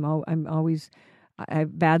it. I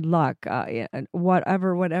have bad luck.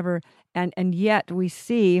 Whatever. And yet we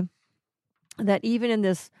see that even in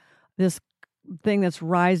this thing that's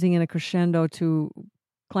rising in a crescendo to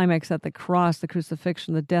climax at the cross, the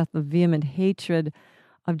crucifixion, the death, the vehement hatred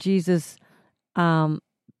of Jesus.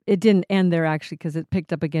 It didn't end there actually, because it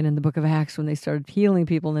picked up again in the book of Acts when they started healing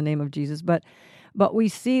people in the name of Jesus. But we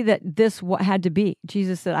see that this had to be.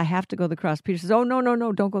 Jesus said, I have to go to the cross. Peter says, oh, no,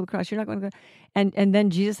 don't go to the cross. You're not going to go. And then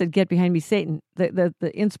Jesus said, get behind me, Satan.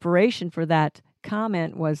 The inspiration for that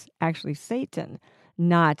comment was actually Satan,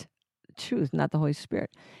 not truth, not the Holy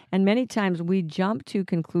Spirit. And many times we jump to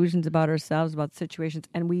conclusions about ourselves, about situations,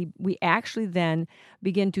 and we actually then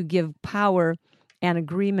begin to give power and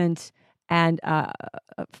agreement and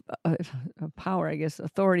power,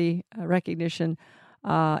 authority, recognition,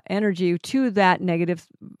 energy to that negative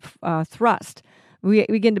thrust. We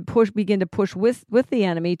begin to push with the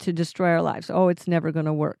enemy to destroy our lives. Oh, it's never going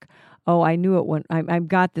to work. Oh, I knew it when I've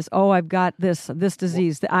got this. Oh, I've got this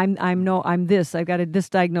disease. I'm this. I've got this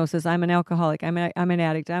diagnosis. I'm an alcoholic. I'm an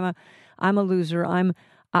addict. I'm a loser. I'm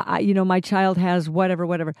my child has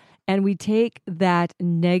whatever. And we take that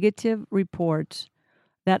negative report,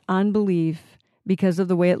 that unbelief, because of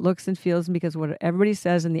the way it looks and feels and because of what everybody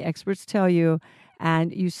says and the experts tell you,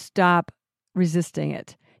 and you stop resisting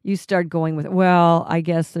it. You start going with, well, I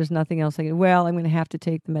guess there's nothing else I can, well, I'm going to have to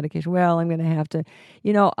take the medication. Well, I'm going to have to,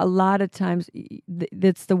 a lot of times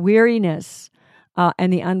it's the weariness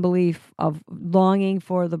and the unbelief of longing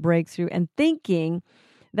for the breakthrough and thinking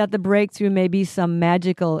that the breakthrough may be some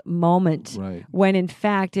magical moment, right, when in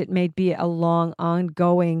fact it may be a long,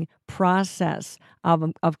 ongoing process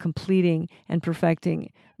of completing and perfecting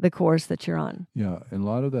the course that you're on. Yeah, and a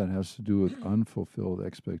lot of that has to do with unfulfilled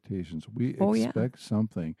expectations. We expect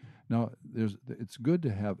something. Now, it's good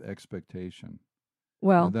to have expectation.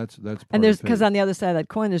 Well, that's part and there's because on the other side of that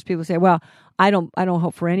coin, there's people who say, "Well, I don't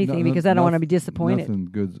hope for anything because I don't want to be disappointed."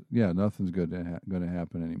 Nothing's good going to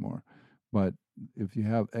happen anymore. But if you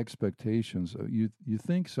have expectations, you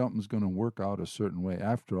think something's going to work out a certain way.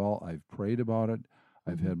 After all, I've prayed about it.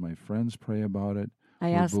 I've had my friends pray about it.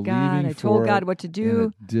 I asked God. I told God what to do.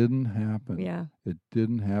 And it didn't happen. Yeah, it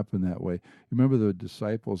didn't happen that way. You remember the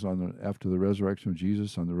disciples after the resurrection of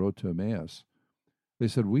Jesus on the road to Emmaus? They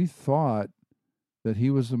said, "We thought that he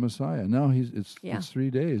was the Messiah. Now it's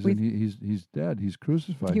 3 days and he's dead. He's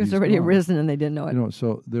crucified. He was already risen, and they didn't know it.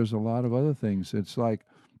 So there's a lot of other things. It's like,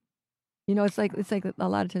 it's like a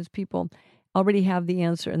lot of times people already have the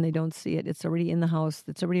answer and they don't see it. It's already in the house.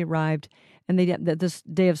 It's already arrived. And this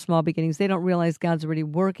day of small beginnings, they don't realize God's already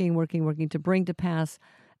working to bring to pass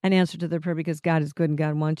an answer to their prayer, because God is good and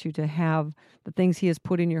God wants you to have the things He has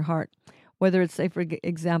put in your heart. Whether it's, say, for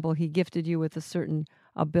example, He gifted you with a certain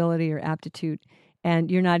ability or aptitude,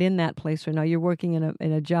 and you're not in that place right now. You're working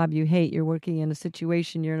in a job you hate. You're working in a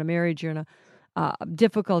situation. You're in a marriage. You're in a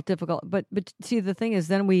difficult. But see, the thing is,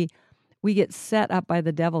 then we get set up by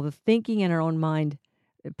the devil. The thinking in our own mind,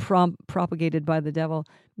 propagated by the devil,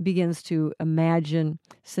 begins to imagine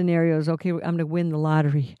scenarios. Okay, I'm going to win the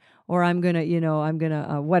lottery, or I'm going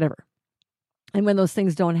to, whatever. And when those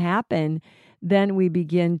things don't happen, then we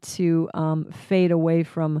begin to fade away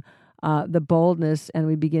from the boldness, and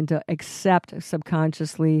we begin to accept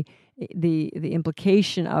subconsciously the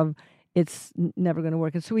implication of it's never going to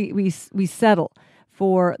work. And so we settle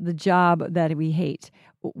for the job that we hate.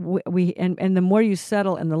 And the more you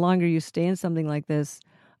settle and the longer you stay in something like this,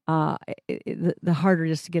 the harder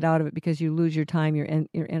it is to get out of it, because you lose your time, your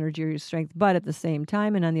energy, or your strength. But at the same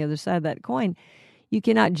time, and on the other side of that coin, you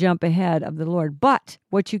cannot jump ahead of the Lord. But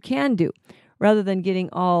what you can do, rather than getting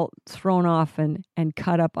all thrown off and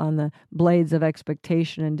cut up on the blades of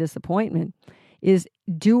expectation and disappointment, is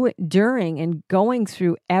do it during and going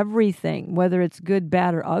through everything, whether it's good,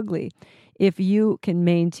 bad, or ugly. If you can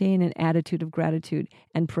maintain an attitude of gratitude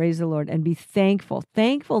and praise the Lord and be thankful.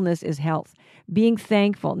 Thankfulness is health. Being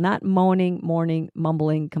thankful, not moaning, mourning,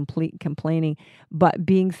 mumbling, complaining, but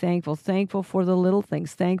being thankful. Thankful for the little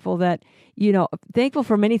things. Thankful that, thankful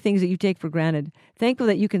for many things that you take for granted. Thankful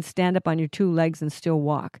that you can stand up on your two legs and still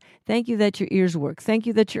walk. Thank you that your ears work. Thank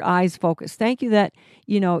you that your eyes focus. Thank you that,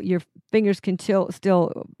 your fingers can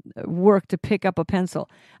still work to pick up a pencil.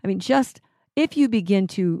 I mean, just if you begin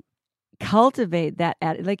to cultivate that,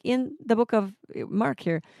 like in the book of Mark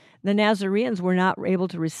here, the Nazarenes were not able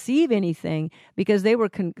to receive anything because they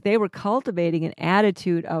were cultivating an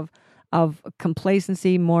attitude of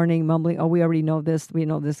complacency, mourning, mumbling. Oh, we already know this. We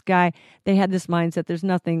know this guy. They had this mindset. There's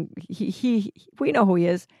nothing. We know who he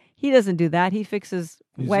is. He doesn't do that. He fixes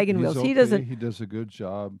wagon wheels. Okay. He doesn't. He does a good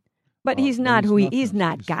job. But he's not who he's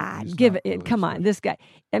not God. Give it. Really come on, this guy.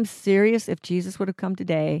 I'm serious. If Jesus would have come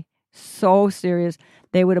today, so serious,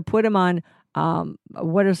 they would have put him on.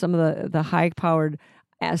 What are some of the high-powered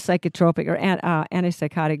psychotropic or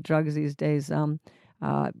antipsychotic drugs these days?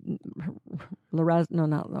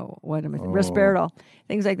 Risperidol,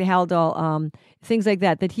 things like the Haldol, things like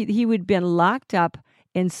that. That he would have been locked up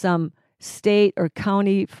in some state or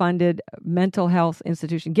county-funded mental health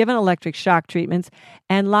institution, given electric shock treatments,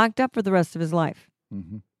 and locked up for the rest of his life.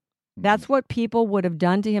 Mm-hmm. Mm-hmm. That's what people would have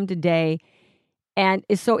done to him today. And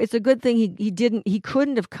so it's a good thing he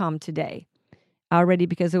couldn't have come today already,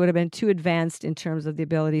 because it would have been too advanced in terms of the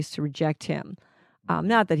abilities to reject him.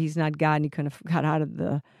 Not that he's not God and he couldn't have got out of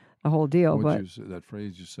the whole deal. That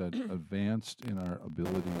phrase you said, advanced in our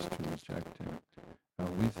abilities to reject him.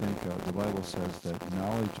 We think the Bible says that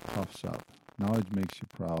knowledge puffs up. Knowledge makes you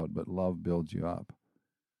proud, but love builds you up.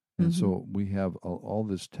 And so we have all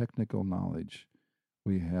this technical knowledge.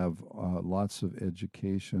 We have lots of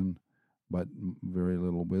education, but very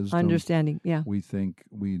little wisdom. Understanding, yeah. We think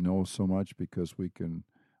we know so much because we can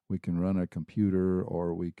run a computer,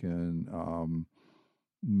 or we can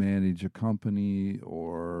manage a company,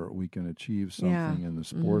 or we can achieve something in the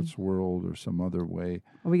sports world or some other way.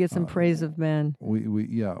 Or we get some praise of men.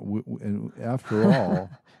 And after all,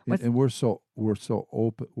 and we're so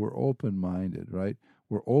open. We're open-minded, right?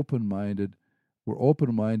 We're open-minded. We're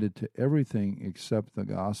open-minded to everything except the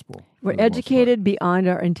gospel. We're educated beyond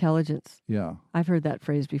our intelligence. Yeah. I've heard that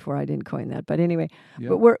phrase before. I didn't coin that. But anyway,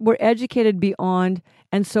 but we're educated beyond,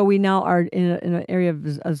 and so we now are in an area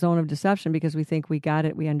of a zone of deception because we think we got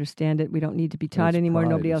it, we understand it, we don't need to be taught anymore,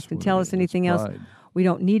 nobody else can tell us anything else. We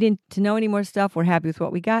don't need to know any more stuff, we're happy with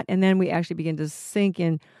what we got, and then we actually begin to sink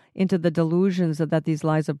into the delusions that these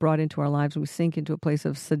lies have brought into our lives, and we sink into a place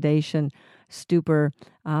of sedation, stupor,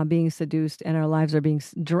 being seduced, and our lives are being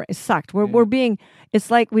sucked. We're being.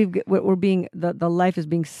 It's like we're being. The life is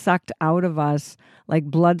being sucked out of us, like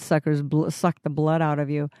blood suckers suck the blood out of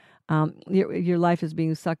you. Your life is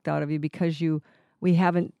being sucked out of you because we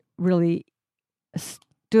haven't really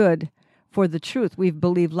stood for the truth. We've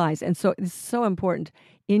believed lies, and so it's so important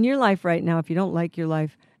in your life right now. If you don't like your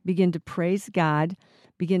life, begin to praise God.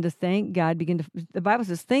 Begin to thank God. The Bible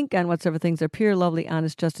says, think on whatsoever things are pure, lovely,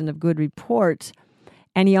 honest, just, and of good report.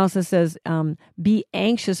 And he also says, be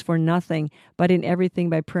anxious for nothing, but in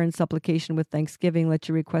everything by prayer and supplication with thanksgiving, let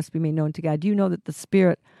your requests be made known to God. Do you know that the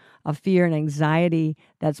spirit of fear and anxiety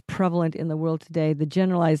that's prevalent in the world today, the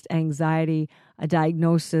generalized anxiety, a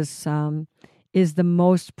diagnosis, is the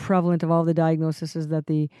most prevalent of all the diagnoses that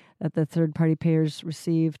the third-party payers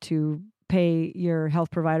receive to pay your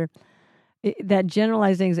health provider? That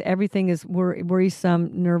generalized anxiety, everything is worrisome,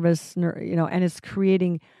 nervous, and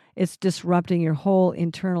it's disrupting your whole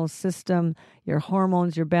internal system, your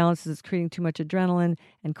hormones, your balances. It's creating too much adrenaline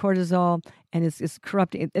and cortisol, and it's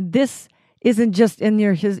corrupting. This isn't just in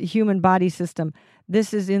his human body system.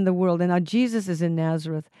 This is in the world. And now Jesus is in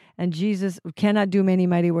Nazareth, and Jesus cannot do many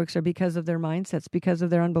mighty works are because of their mindsets, because of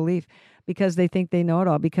their unbelief, because they think they know it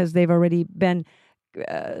all, because they've already been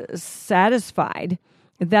satisfied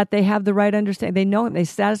that they have the right understanding. They know him. They're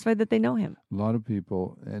satisfied that they know him. A lot of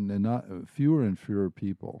people, and not fewer and fewer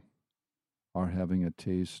people, are having a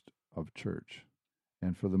taste of church.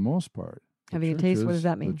 And for the most part, having a taste, what does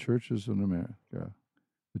that mean? The churches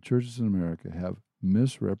in America have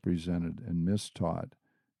misrepresented and mistaught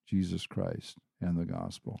Jesus Christ and the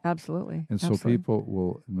gospel. Absolutely. And so people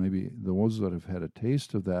will, maybe the ones that have had a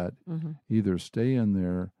taste of that, either stay in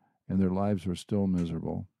there and their lives are still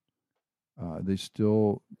miserable. They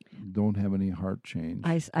still don't have any heart change.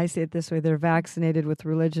 I say it this way. They're vaccinated with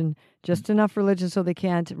religion, just enough religion so they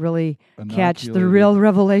can't really catch the real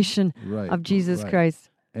revelation of Jesus Christ.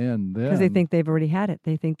 And then, because they think they've already had it.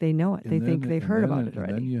 They think they know it. They think they've heard about it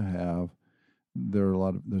already. And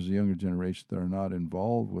then there's a younger generation that are not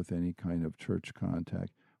involved with any kind of church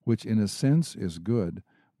contact, which in a sense is good,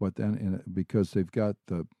 but then because they've got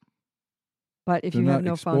But if you have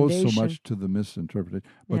no foundation, they're not exposed so much to the misinterpretation.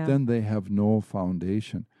 But then they have no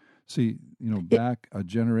foundation. See, back a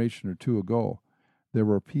generation or two ago, there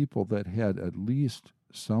were people that had at least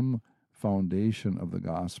some foundation of the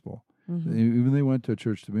gospel. Even they went to a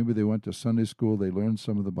church. Maybe they went to Sunday school. They learned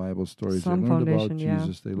some of the Bible stories. They learned about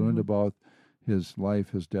Jesus. They learned about his life,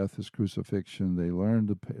 his death, his crucifixion. They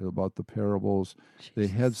learned about the parables. Jesus. They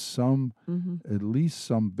had at least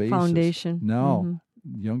some basis. Foundation. Now,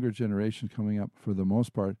 younger generation coming up, for the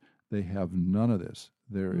most part, they have none of this.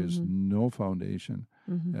 There is no foundation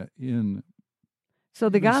in. So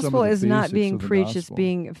the gospel is not being preached; it's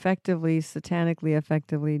being satanically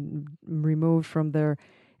effectively removed from their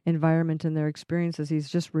environment and their experiences. He's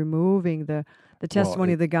just removing the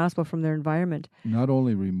testimony of the gospel from their environment. Not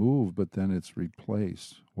only removed, but then it's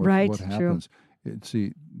replaced. What happens?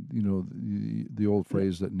 See, the old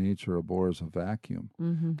phrase that nature abhors a vacuum.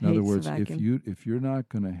 In other words, if you're not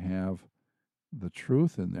going to have the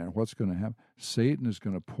truth in there, what's going to happen? Satan is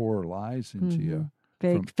going to pour lies into you.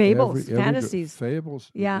 Fables, fantasies. Fables.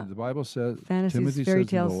 Yeah. The Bible says, fantasies, Timothy fairy says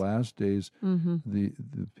tales. In the last days, the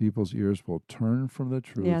people's ears will turn from the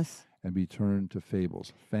truth and be turned to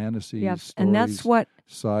fables, fantasies, stories, and that's what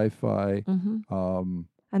sci-fi. And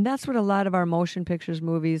that's what a lot of our motion pictures,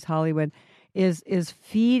 movies, Hollywood, is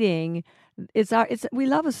feeding. We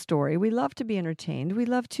love a story. We love to be entertained. We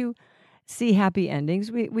love to see happy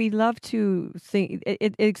endings. We love to think.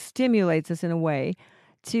 It stimulates us in a way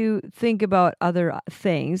to think about other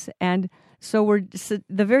things. And so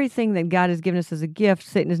the very thing that God has given us as a gift,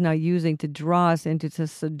 Satan is now using to draw us into, to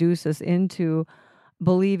seduce us into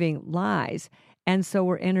believing lies. And so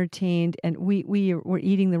we're entertained, and we're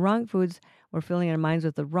eating the wrong foods. We're filling our minds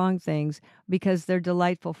with the wrong things because they're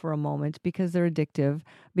delightful for a moment, because they're addictive,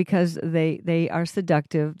 because they are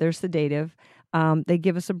seductive, they're sedative. They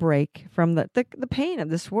give us a break from the pain of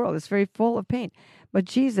this world. It's very full of pain. But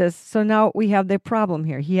Jesus, so now we have the problem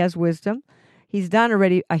here. He has wisdom. He's done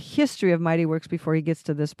already a history of mighty works before he gets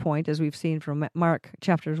to this point, as we've seen from Mark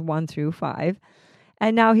chapters 1 through 5.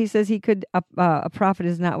 And now he says a prophet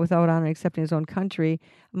is not without honor except in his own country,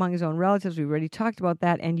 among his own relatives. We've already talked about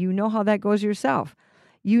that, and you know how that goes yourself.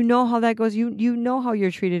 You know how that goes. You know how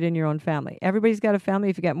you're treated in your own family. Everybody's got a family.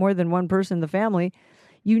 If you got more than one person in the family,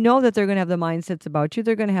 you know that they're going to have the mindsets about you.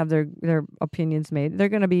 They're going to have their opinions made. They're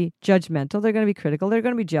going to be judgmental. They're going to be critical. They're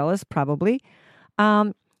going to be jealous, probably.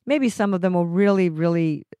 Maybe some of them will really,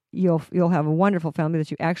 really, you'll have a wonderful family that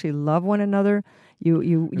you actually love one another.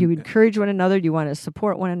 You encourage one another. You want to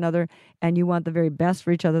support one another, and you want the very best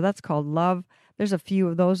for each other. That's called love. There's a few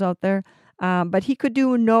of those out there. But he could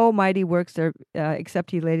do no mighty works there,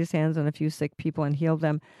 except he laid his hands on a few sick people and healed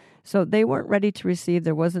them. So they weren't ready to receive.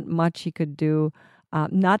 There wasn't much he could do.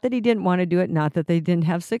 Not that he didn't want to do it, not that they didn't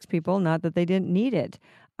have sick people, not that they didn't need it.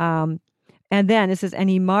 And then it says, and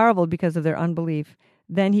he marveled because of their unbelief.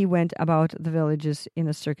 Then he went about the villages in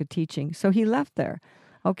a circuit teaching. So he left there.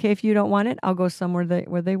 Okay, if you don't want it, I'll go somewhere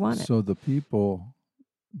where they want it. So the people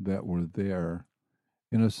that were there,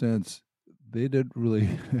 in a sense, they didn't really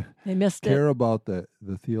they missed care about the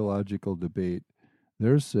theological debate.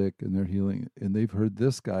 They're sick and they're healing, and they've heard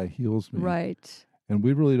this guy heals me. Right. And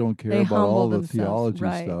we really don't care about all the theology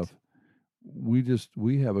stuff.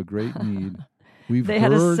 We have a great need. They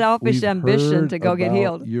had a selfish ambition to go get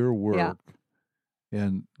healed. Your work.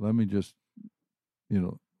 And let me just, they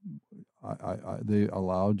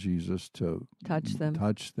allowed Jesus to touch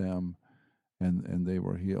them, and they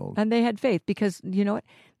were healed. And they had faith because, you know what?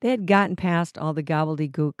 They had gotten past all the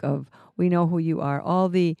gobbledygook of, we know who you are, all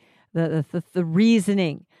the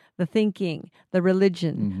reasoning, the thinking, the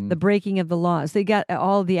religion, the breaking of the laws. They got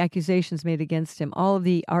all the accusations made against him, all of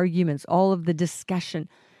the arguments, all of the discussion.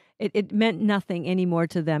 It meant nothing anymore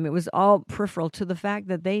to them. It was all peripheral to the fact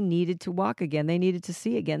that they needed to walk again. They needed to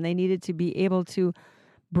see again. They needed to be able to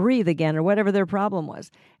breathe again, or whatever their problem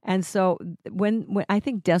was. And so when I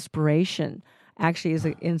think desperation actually is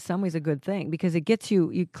in some ways a good thing, because it gets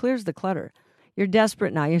you clears the clutter. You're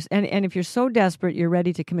desperate now. And if you're so desperate, you're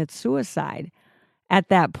ready to commit suicide. At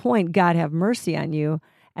that point, God have mercy on you,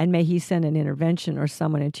 and may he send an intervention or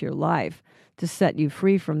someone into your life to set you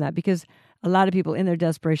free from that, because a lot of people in their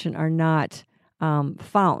desperation are not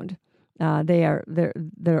found. They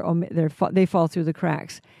fall through the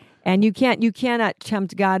cracks, and you cannot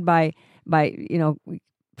tempt God by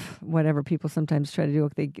whatever people sometimes try to do.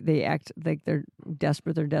 They act like they're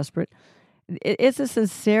desperate. They're desperate. It's a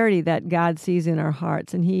sincerity that God sees in our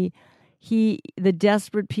hearts, and the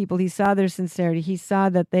desperate people, he saw their sincerity. He saw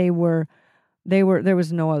that there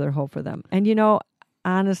was no other hope for them. And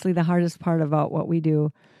honestly, the hardest part about what we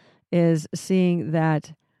do is seeing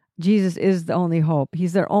that Jesus is the only hope.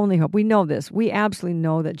 He's their only hope. We know this. We absolutely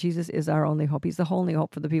know that Jesus is our only hope. He's the only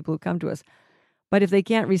hope for the people who come to us. But if they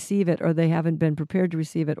can't receive it, or they haven't been prepared to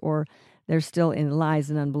receive it, or they're still in lies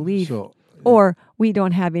and unbelief, or we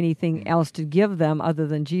don't have anything else to give them other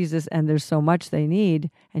than Jesus, and there's so much they need,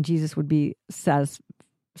 and Jesus would be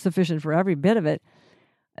sufficient for every bit of it,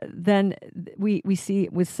 then we see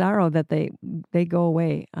with sorrow that they go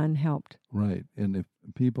away unhelped. Right. And if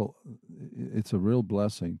people, it's a real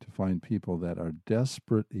blessing to find people that are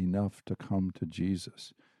desperate enough to come to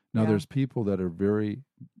Jesus. Now, there's people that are very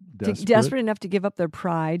desperate enough to give up their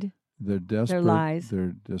pride. They're desperate. Their lies.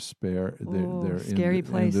 Their despair. They're scary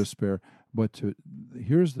place. In despair. But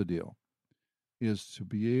here's the deal: is to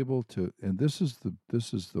be able to, and this is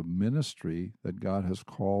the ministry that God has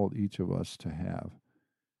called each of us to have,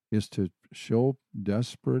 is to show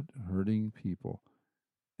desperate, hurting people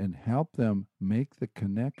and help them make the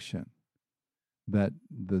connection that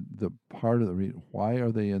the part of the reason, why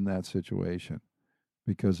are they in that situation?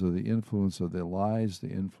 Because of the influence of their lies, the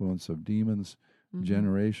influence of demons,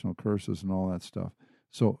 generational curses, and all that stuff.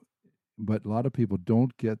 So, but a lot of people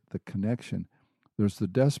don't get the connection. There's the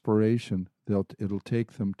desperation. It'll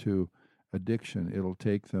take them to addiction. It'll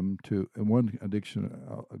take them to one addiction,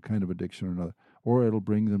 a kind of addiction or another, or it'll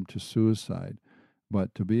bring them to suicide.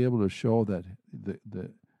 But to be able to show that the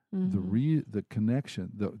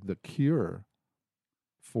connection, the cure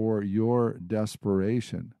for your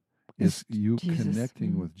desperation is you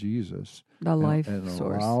connecting with Jesus, the life and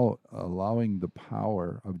source, allowing the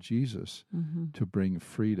power of Jesus to bring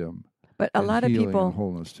freedom. But a lot of people, and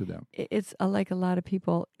wholeness to them. It's like a lot of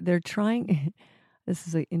people, they're trying. This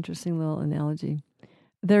is an interesting little analogy.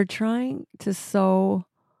 They're trying to sew.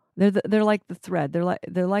 They're like the thread. They're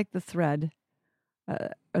like the thread.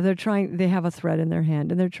 They have a thread in their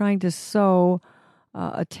hand, and they're trying to sew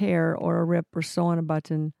a tear or a rip or sew on a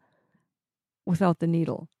button without the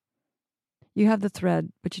needle. You have the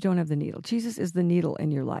thread, but you don't have the needle. Jesus is the needle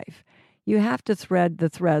in your life. You have to thread the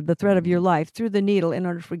thread of your life through the needle in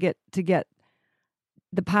order to get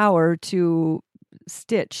the power to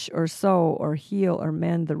stitch or sew or heal or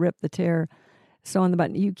mend the rip, the tear, sew on the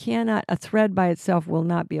button. You cannot, a thread by itself will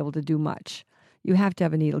not be able to do much. You have to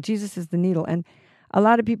have a needle. Jesus is the needle. And a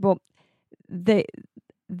lot of people, they're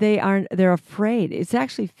afraid. It's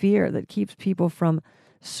actually fear that keeps people from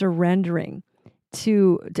surrendering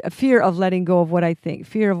to a fear of letting go of what I think,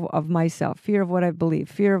 fear of myself, fear of what I believe,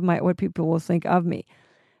 fear of what people will think of me,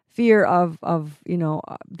 fear of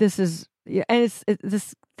this is, and it's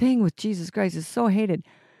this thing with Jesus Christ is so hated.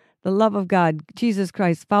 The love of God, Jesus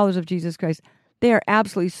Christ, followers of Jesus Christ, they are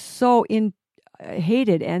absolutely so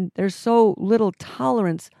hated, and there's so little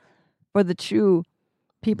tolerance for the true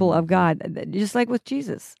people of God. Just like with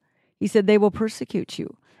Jesus, he said they will persecute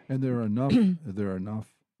you. And there are enough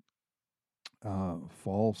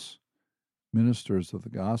false ministers of the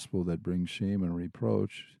gospel that bring shame and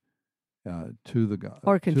reproach to the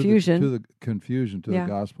or confusion to the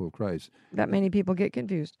gospel of Christ. That many people get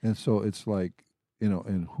confused, and so it's like,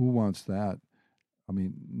 and who wants that? I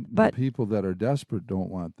mean, the people that are desperate don't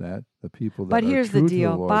want that. The people that here's are true the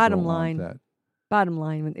deal. To the Lord bottom don't line, want that. Bottom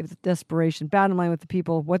line, with desperation. Bottom line with the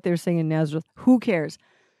people, what they're saying in Nazareth. Who cares?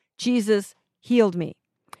 Jesus healed me.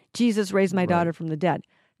 Jesus raised my daughter from the dead.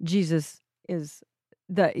 Jesus is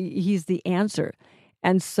he's the answer.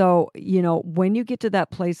 And so, when you get to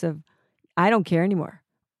that place of, I don't care anymore.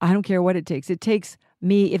 I don't care what it takes. If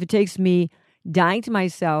it takes me dying to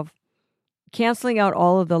myself, canceling out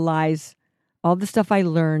all of the lies, all the stuff I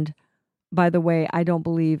learned. By the way, I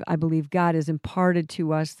believe God has imparted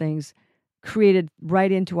to us things created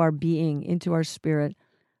right into our being, into our spirit,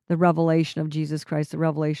 the revelation of Jesus Christ, the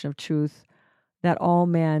revelation of truth, that all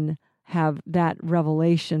men have that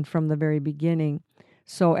revelation from the very beginning.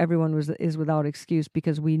 So everyone is without excuse,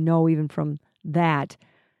 because we know even from that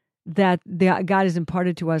God has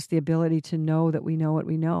imparted to us the ability to know that we know what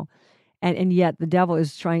we know. And yet the devil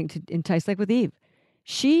is trying to entice, like with Eve.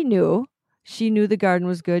 She knew the garden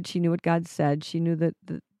was good. She knew what God said. She knew that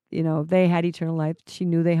they had eternal life. She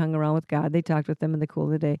knew they hung around with God. They talked with them in the cool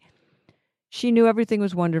of the day. She knew everything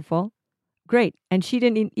was wonderful. Great. And she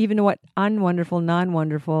didn't even know what unwonderful,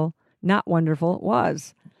 non-wonderful, not wonderful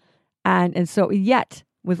was. And so yet,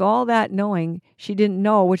 with all that knowing, she didn't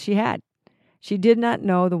know what she had. She did not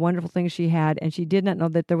know the wonderful things she had, and she did not know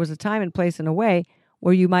that there was a time and place and a way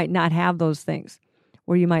where you might not have those things,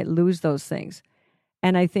 where you might lose those things.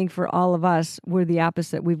 And I think for all of us, we're the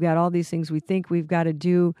opposite. We've got all these things we think we've got to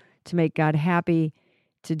do to make God happy,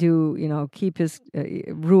 to do, keep his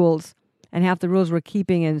rules. And half the rules we're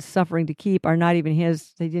keeping and suffering to keep are not even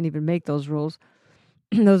his. They didn't even make those rules.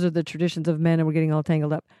 Those are the traditions of men, and we're getting all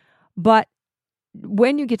tangled up. But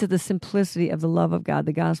when you get to the simplicity of the love of God,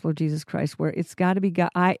 the gospel of Jesus Christ, where it's got to be God,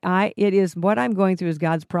 it is what I'm going through is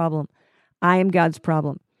God's problem. I am God's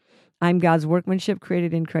problem. I'm God's workmanship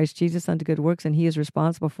created in Christ Jesus unto good works, and he is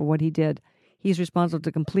responsible for what he did. He's responsible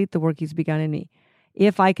to complete the work he's begun in me.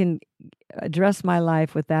 If I can address my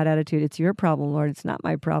life with that attitude, it's your problem, Lord. It's not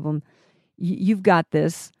my problem. You've got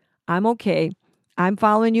this. I'm okay. I'm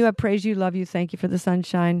following you. I praise you, love you. Thank you for the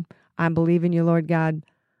sunshine. I'm believing you, Lord God.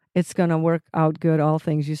 It's going to work out good. All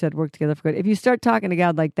things you said work together for good. If you start talking to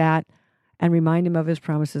God like that and remind him of his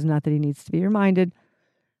promises, not that he needs to be reminded,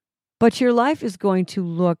 but your life is going to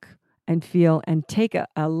look and feel and take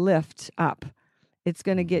a lift up. It's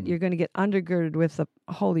going to you're going to get undergirded with the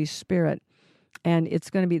Holy Spirit, and it's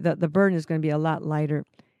going to be, the burden is going to be a lot lighter.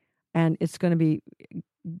 And it's going to be,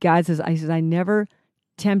 God says, I never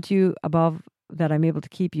tempt you above that I'm able to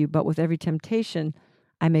keep you, but with every temptation,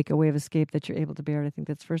 I make a way of escape that you're able to bear it. I think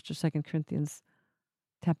that's 1 or 2 Corinthians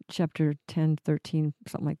chapter 10, 13,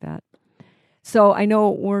 something like that. So I know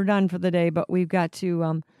we're done for the day, but we've got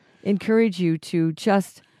to encourage you to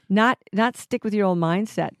just not stick with your old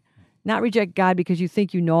mindset, not reject God because you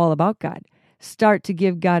think you know all about God. Start to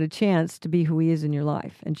give God a chance to be who he is in your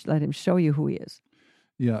life and let him show you who he is.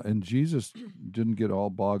 Yeah, and Jesus didn't get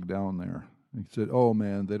all bogged down there. He said, oh,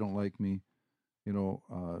 man, they don't like me.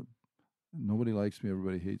 Nobody likes me.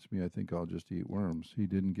 Everybody hates me. I think I'll just eat worms. He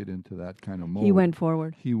didn't get into that kind of mode. He went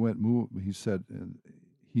forward. He said,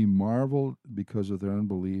 he marveled because of their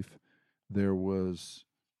unbelief. There was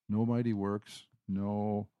no mighty works,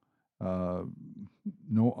 no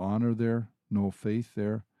honor there, no faith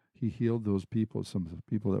there. He healed those people, some of the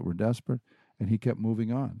people that were desperate, and he kept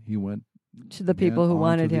moving on. He went to the people who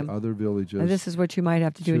wanted him. Other villages. And this is what you might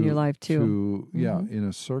have to do in your life too. In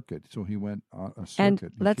a circuit. So he went on a circuit.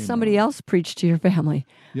 And let somebody else preach to your family.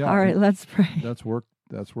 Yeah. All right, let's pray. That's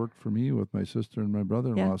worked for me with my sister and my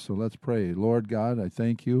brother-in-law. Yeah. So let's pray. Lord God, I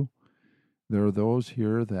thank you. There are those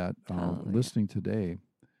here that listening today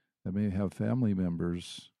that may have family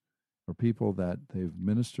members or people that they've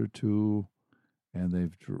ministered to and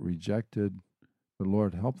they've rejected. But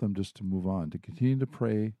Lord, help them just to move on, to continue to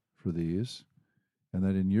pray for these, and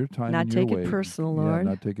that in your time, not and your take way, it personal, Lord.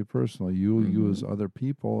 Not take it personal. You will use other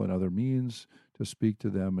people and other means to speak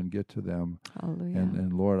to them and get to them. Hallelujah.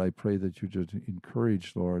 And Lord, I pray that you just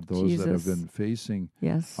encourage, Lord, those that have been facing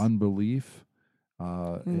unbelief,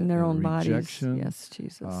 in their own rejection, bodies. Yes,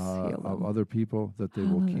 Jesus. Of other people, that they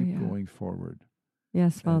will keep going forward.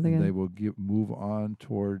 Yes, Father. And they will move on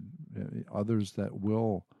toward others that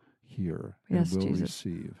will hear and will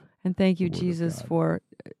receive. And thank you, Jesus, for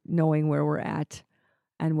knowing where we're at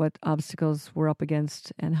and what obstacles we're up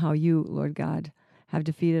against and how you, Lord God, have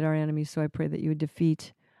defeated our enemies. So I pray that you would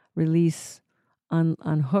defeat, release,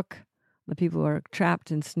 unhook the people who are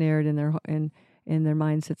trapped and snared in their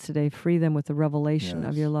mindsets today. Free them with the revelation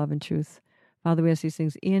of your love and truth. Father, we ask these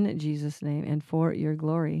things in Jesus' name and for your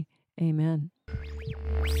glory. Amen. I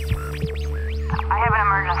have an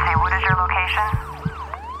emergency. What is your location?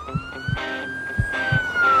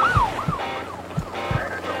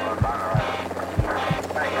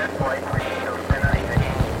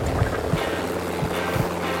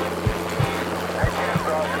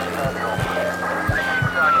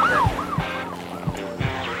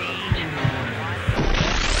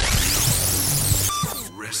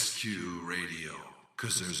 Rescue Radio,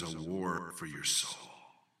 because there's a war for your soul.